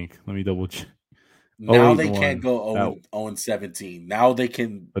 I think. Let me double check. Now they can't go 0-17. Now they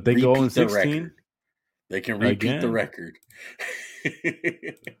can repeat the record. They can repeat the record.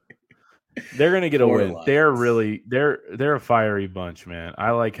 They're gonna get a win. They're a fiery bunch, man.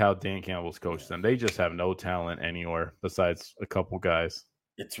 I like how Dan Campbell's coached them. They just have no talent anywhere besides a couple guys.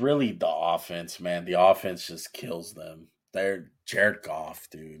 It's really the offense, man. The offense just kills them. They're Jared Goff,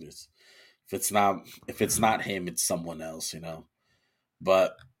 dude. If it's not him, it's someone else, you know.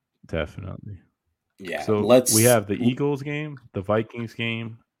 But definitely. Yeah. So we have the Eagles game, the Vikings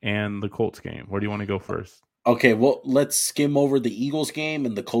game, and the Colts game. Where do you want to go first? Okay, well, let's skim over the Eagles game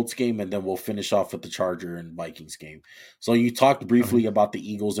and the Colts game, and then we'll finish off with the Charger and Vikings game. So you talked briefly about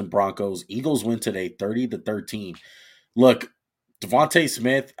the Eagles and Broncos. Eagles win today, 30-13. Look, Devontae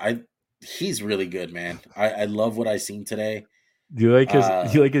Smith, he's really good, man. I love what I seen today. Do you like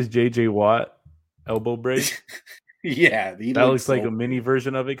his JJ Watt elbow break? Yeah, that looks like a mini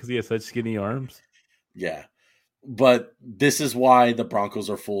version of it because he has such skinny arms. Yeah, but this is why the Broncos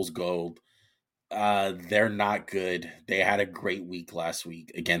are fool's gold. They're not good. They had a great week last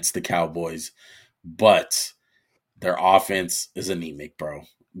week against the Cowboys, but their offense is anemic, bro.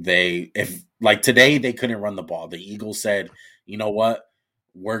 If today they couldn't run the ball. The Eagles said, you know what?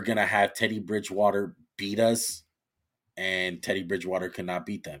 We're gonna have Teddy Bridgewater beat us, and Teddy Bridgewater cannot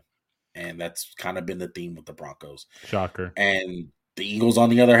beat them. And that's kind of been the theme with the Broncos. Shocker. And the Eagles, on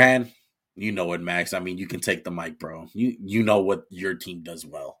the other hand, you know it, Max. I mean, you can take the mic, bro. You know what your team does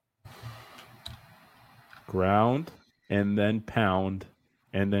well. Ground and then pound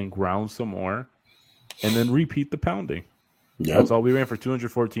and then ground some more and then repeat the pounding. Yep. That's all. We ran for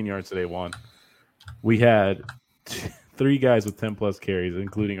 214 yards today, Juan. We had 3 guys with 10-plus carries,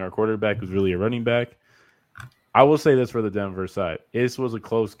 including our quarterback, who's really a running back. I will say this for the Denver side. This was a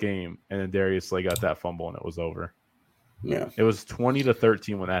close game, and then Darius Slay got that fumble, and it was over. Yeah. It was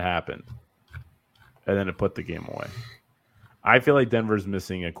 20-13 when that happened, and then it put the game away. I feel like Denver's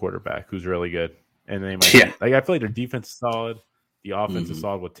missing a quarterback who's really good. And they might I feel like their defense is solid. The offense is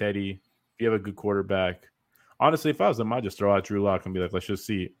solid with Teddy. If you have a good quarterback. Honestly, if I was them, I'd just throw out Drew Lock and be like, let's just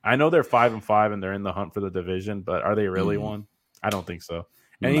see. I know they're 5-5 and they're in the hunt for the division, but are they really one? I don't think so.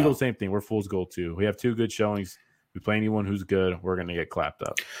 And Eagles, same thing. We're fool's gold too. We have 2 good showings. We play anyone who's good, we're gonna get clapped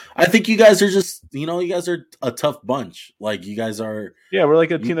up. I think you guys are just, you guys are a tough bunch. Like, you guys are. Yeah, we're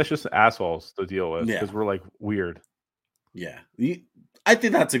like a team that's just assholes to deal with because we're like weird. Yeah. I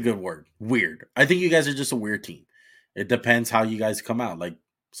think that's a good word. Weird. I think you guys are just a weird team. It depends how you guys come out. Like,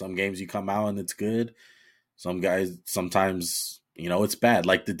 some games you come out and it's good. Some guys, sometimes, it's bad.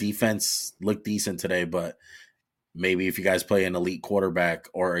 Like, the defense looked decent today, but maybe if you guys play an elite quarterback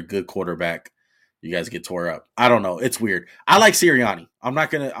or a good quarterback, you guys get tore up. I don't know. It's weird. I like Sirianni. I'm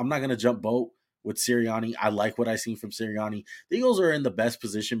not gonna jump boat with Sirianni. I like what I seen from Sirianni. The Eagles are in the best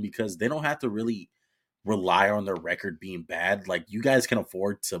position because they don't have to really rely on their record being bad. Like, you guys can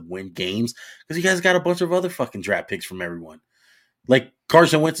afford to win games because you guys got a bunch of other fucking draft picks from everyone. Like,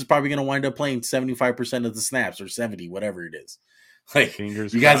 Carson Wentz is probably going to wind up playing 75% of the snaps or 70, whatever it is. Like,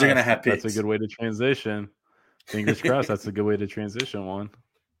 Fingers you guys crossed. Are going to have picks. That's a good way to transition. Fingers crossed. That's a good way to transition, one.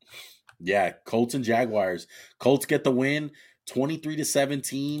 Yeah, Colts and Jaguars. Colts get the win,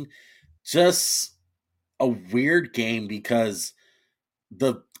 23-17. Just a weird game because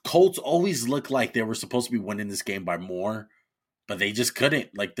the Colts always look like they were supposed to be winning this game by more, but they just couldn't.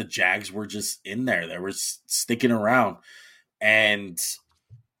 Like, the Jags were just in there. They were sticking around. And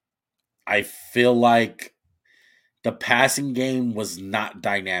I feel like the passing game was not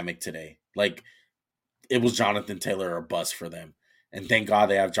dynamic today. Like, it was Jonathan Taylor or bust for them. And thank God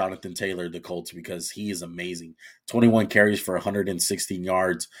they have Jonathan Taylor, the Colts, because he is amazing. 21 carries for 116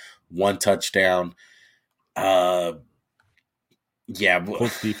 yards, 1 touchdown. Yeah,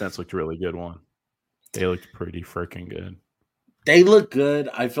 Colts defense looked really good one. They looked pretty freaking good. they look good.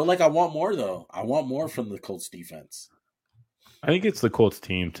 I feel like I want more though. I want more from the Colts defense. I think it's the Colts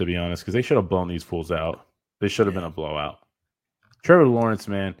team, to be honest, because they should have blown these fools out. They should have been a blowout. Trevor Lawrence,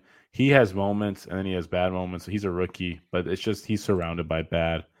 man, he has moments and then he has bad moments. He's a rookie, but it's just he's surrounded by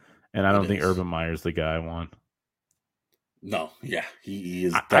bad. And I don't think Urban Meyer's the guy I want. No, yeah, he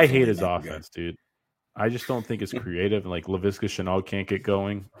is. I hate his offense, dude. I just don't think it's creative. And like Laviska Shenault can't get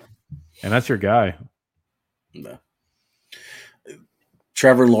going, and that's your guy. No.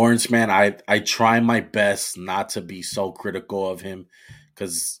 Trevor Lawrence, man, I try my best not to be so critical of him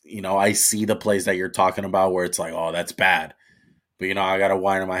because, you know, I see the plays that you're talking about where it's like, oh, that's bad. But, you know, I got to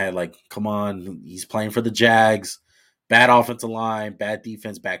whine in my head like, come on, he's playing for the Jags. Bad offensive line, bad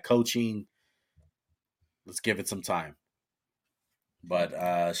defense, bad coaching. Let's give it some time.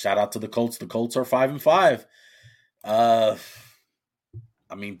 But shout out to the Colts. The Colts are 5-5. I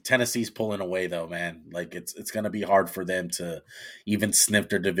mean, Tennessee's pulling away though, man. Like it's going to be hard for them to even sniff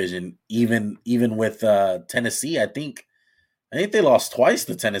their division. Even with Tennessee, I think they lost twice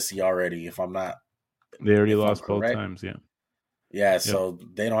to Tennessee already. If I'm not, they already lost both times. Yeah. Yeah, so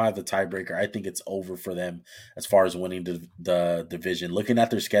they don't have the tiebreaker. I think it's over for them as far as winning the division. Looking at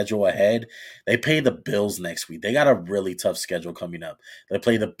their schedule ahead, they play the Bills next week. They got a really tough schedule coming up. They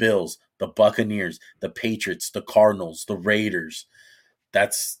play the Bills, the Buccaneers, the Patriots, the Cardinals, the Raiders.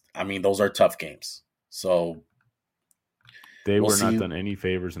 Those are tough games. So they were not done any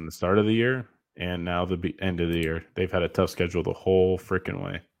favors in the start of the year, and now the end of the year. They've had a tough schedule the whole freaking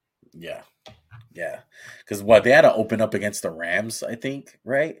way. Yeah. Yeah, because they had to open up against the Rams, I think,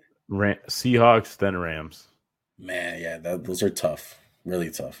 right? Seahawks, then Rams. Man, yeah, those are tough,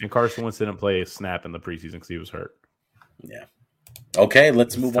 really tough. And Carson Wentz didn't play a snap in the preseason because he was hurt. Yeah. Okay,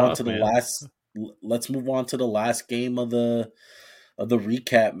 let's move on to the last. Let's move on to the last game of the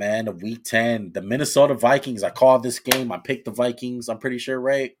recap, man, of Week 10. The Minnesota Vikings. I called this game. I picked the Vikings. I'm pretty sure,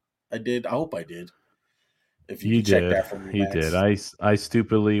 right? I did. I hope I did. If you check that for me, Max. Did. I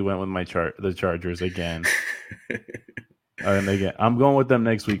stupidly went with the Chargers again. And again, I'm going with them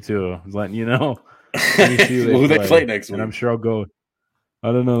next week too. I was letting you know. Let me see who they play next week. And I'm sure I'll go.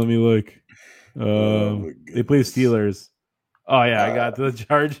 I don't know. Let me look. They play Steelers. Oh yeah, I got the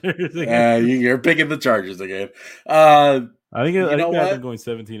Chargers again. You're picking the Chargers again. I think I have them going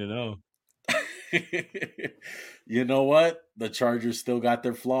 17-0. You know what? The Chargers still got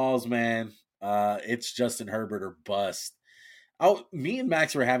their flaws, man. It's Justin Herbert or bust. Me and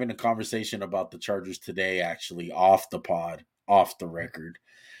Max were having a conversation about the Chargers today, actually, off the pod, off the record.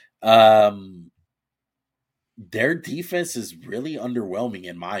 Their defense is really underwhelming,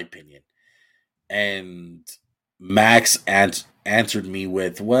 in my opinion. And Max answered me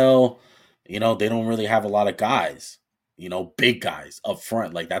with, well, you know, they don't really have a lot of guys, you know, big guys up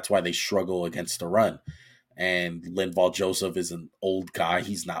front. Like, that's why they struggle against the run. And Linval Joseph is an old guy.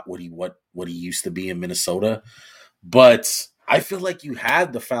 He's not what he used to be in Minnesota. But I feel like you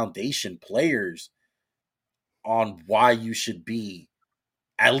have the foundation players on why you should be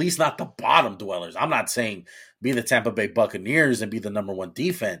at least not the bottom dwellers. I'm not saying be the Tampa Bay Buccaneers and be the number one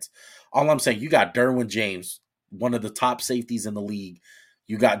defense. All I'm saying, you got Derwin James, one of the top safeties in the league.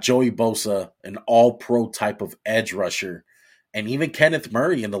 You got Joey Bosa, an all-pro type of edge rusher. And even Kenneth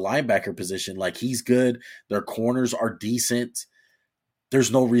Murray in the linebacker position, like he's good. Their corners are decent.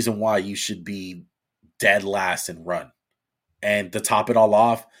 There's no reason why you should be dead last and run. And to top it all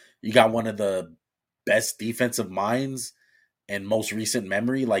off, you got one of the best defensive minds in most recent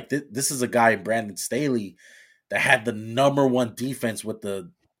memory. Like this is a guy, Brandon Staley, that had the number one defense with the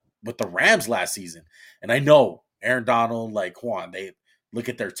Rams last season. And I know Aaron Donald, like Juan, they look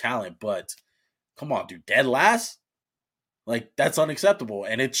at their talent, but come on, dude, dead last? Like, that's unacceptable.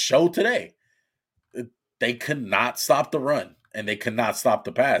 And it showed today. They could not stop the run, and they could not stop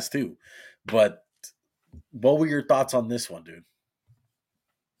the pass, too. But what were your thoughts on this one, dude?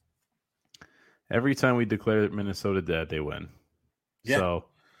 Every time we declare Minnesota dead, they win. Yeah. So,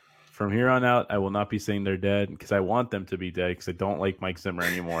 from here on out, I will not be saying they're dead because I want them to be dead because I don't like Mike Zimmer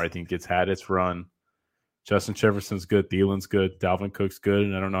anymore. I think it's had its run. Justin Jefferson's good. Thielen's good. Dalvin Cook's good.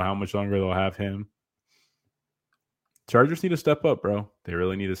 And I don't know how much longer they'll have him. Chargers need to step up, bro. They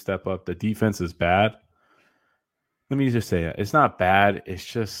really need to step up. The defense is bad. Let me just say it. It's not bad. It's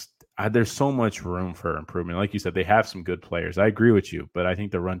just there's so much room for improvement. Like you said, they have some good players. I agree with you, but I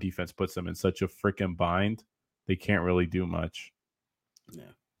think the run defense puts them in such a freaking bind. They can't really do much.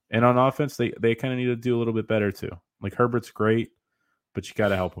 Yeah. And on offense, they kind of need to do a little bit better too. Like Herbert's great, but you got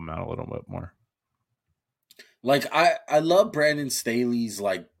to help him out a little bit more. Like I love Brandon Staley's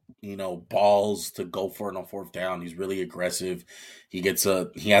like balls to go for it on fourth down. He's really aggressive. He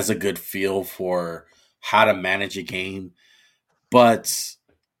has a good feel for how to manage a game. But,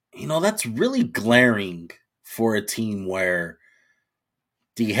 that's really glaring for a team where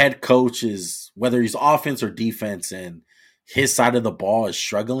the head coach is, whether he's offense or defense, and his side of the ball is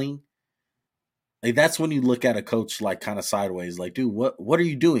struggling. Like, that's when you look at a coach like kind of sideways, like, dude, what are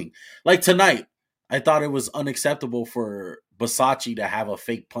you doing? Like tonight, I thought it was unacceptable for Basacci to have a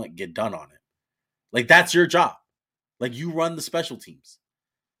fake punt get done on it. Like, that's your job. Like, you run the special teams.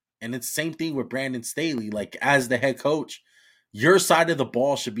 And it's the same thing with Brandon Staley. Like, as the head coach, your side of the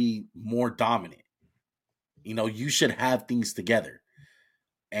ball should be more dominant. You should have things together.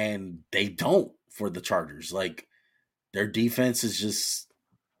 And they don't for the Chargers. Like, their defense is just,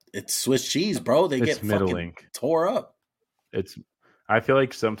 it's Swiss cheese, bro. They get fucking tore up. I feel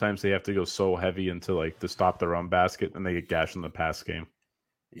like sometimes they have to go so heavy into like to stop the run basket and they get gashed in the pass game.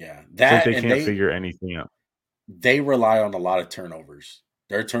 Yeah. That they can't figure anything out. They rely on a lot of turnovers.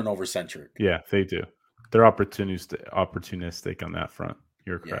 They're turnover centric. Yeah, they do. They're opportunistic on that front.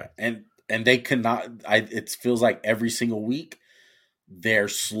 You're correct. Yeah. And they cannot. It feels like every single week they're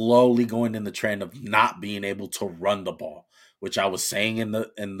slowly going in the trend of not being able to run the ball, which I was saying in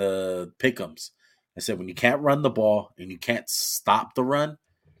the pick'ems. I said, when you can't run the ball and you can't stop the run,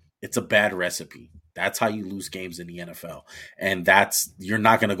 it's a bad recipe. That's how you lose games in the NFL. And you're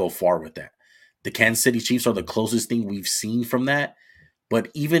not going to go far with that. The Kansas City Chiefs are the closest thing we've seen from that. But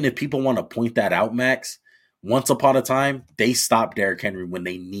even if people want to point that out, Max, once upon a time, they stopped Derrick Henry when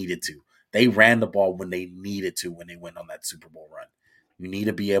they needed to. They ran the ball when they needed to when they went on that Super Bowl run. You need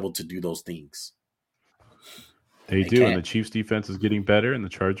to be able to do those things. They do, and the Chiefs' defense is getting better, and the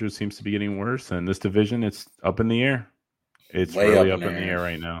Chargers seems to be getting worse. And this division, it's up in the air. It's really up in the air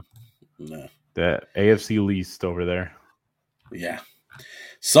right now. No. The AFC least over there. Yeah.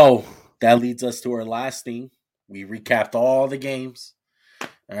 So that leads us to our last thing. We recapped all the games.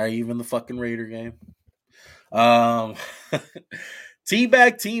 All right, even the fucking Raider game. Teabag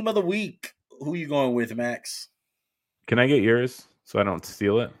team of the week. Who you going with, Max? Can I get yours so I don't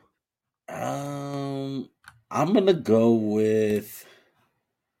steal it? I'm gonna go with.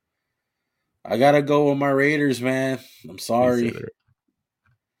 I gotta go with my Raiders, man. I'm sorry.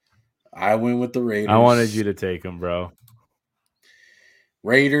 I went with the Raiders. I wanted you to take them, bro.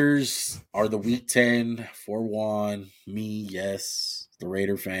 Raiders are the Week 10 4-1. Me, yes, the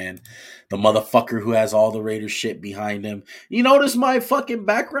Raider fan. The motherfucker who has all the Raider shit behind him. You notice my fucking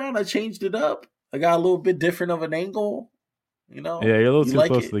background? I changed it up. I got a little bit different of an angle. Yeah, you're a little too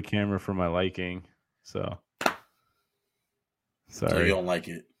close to the camera for my liking. So, sorry. So you don't like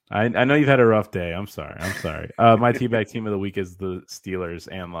it. I know you've had a rough day. I'm sorry. My teabag team of the week is the Steelers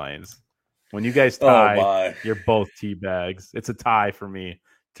and Lions. When you guys tie, you're both teabags. It's a tie for me.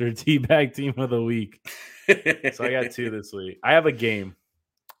 It's your teabag team of the week. So I got two this week. I have a game.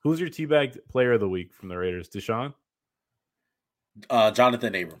 Who's your teabag player of the week from the Raiders? Deshaun?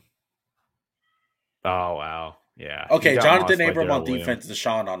 Jonathan Abram. Oh, wow. Yeah. Okay, Jonathan Abram on defense,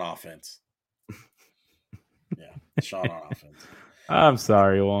 Deshaun on offense. Yeah, Deshaun on offense. I'm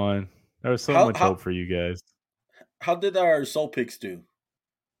sorry, Juan. There was so much hope for you guys. How did our soul picks do?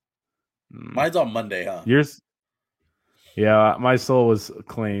 Mine's on Monday, huh? Yours? Yeah, my soul was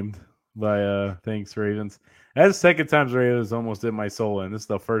claimed by thanks, Ravens. That's the second time Ravens almost did my soul in. This is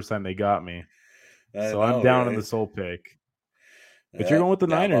the first time they got me. I'm down in the soul pick. But you're going with the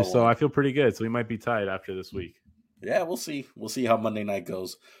Niners, so I feel pretty good. So we might be tied after this week. Yeah, we'll see. We'll see how Monday night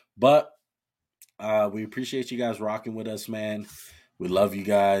goes. But we appreciate you guys rocking with us, man. We love you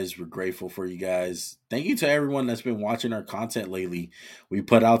guys. We're grateful for you guys. Thank you to everyone that's been watching our content lately. We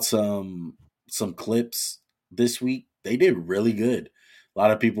put out some clips this week. They did really good. A lot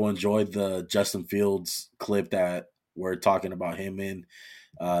of people enjoyed the Justin Fields clip that we're talking about him in,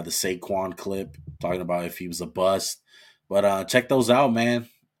 the Saquon clip, talking about if he was a bust. But check those out, man.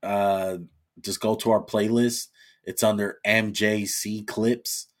 Just go to our playlist. It's under MJC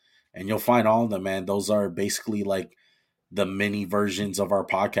clips, and you'll find all of them, man. Those are basically like the mini versions of our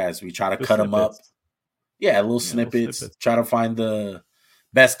podcast. We try to cut them up. Yeah, little snippets. Try to find the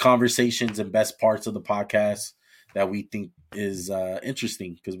best conversations and best parts of the podcast that we think is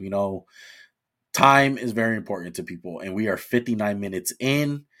interesting, because we know time is very important to people, and we are 59 minutes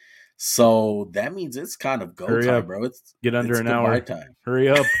in. So that means it's kind of go time, bro. Get under an hour. Time. Hurry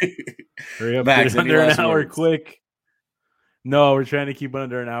up. Hurry up. Max, get under an hour quick. No, we're trying to keep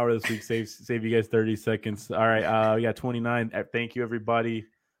under an hour this week. Save you guys 30 seconds. All right. We got 29. Thank you, everybody.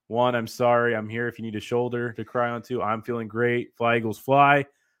 One, I'm sorry. I'm here if you need a shoulder to cry onto. I'm feeling great. Fly, Eagles, fly.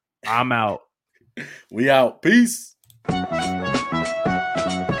 I'm out. We out. Peace.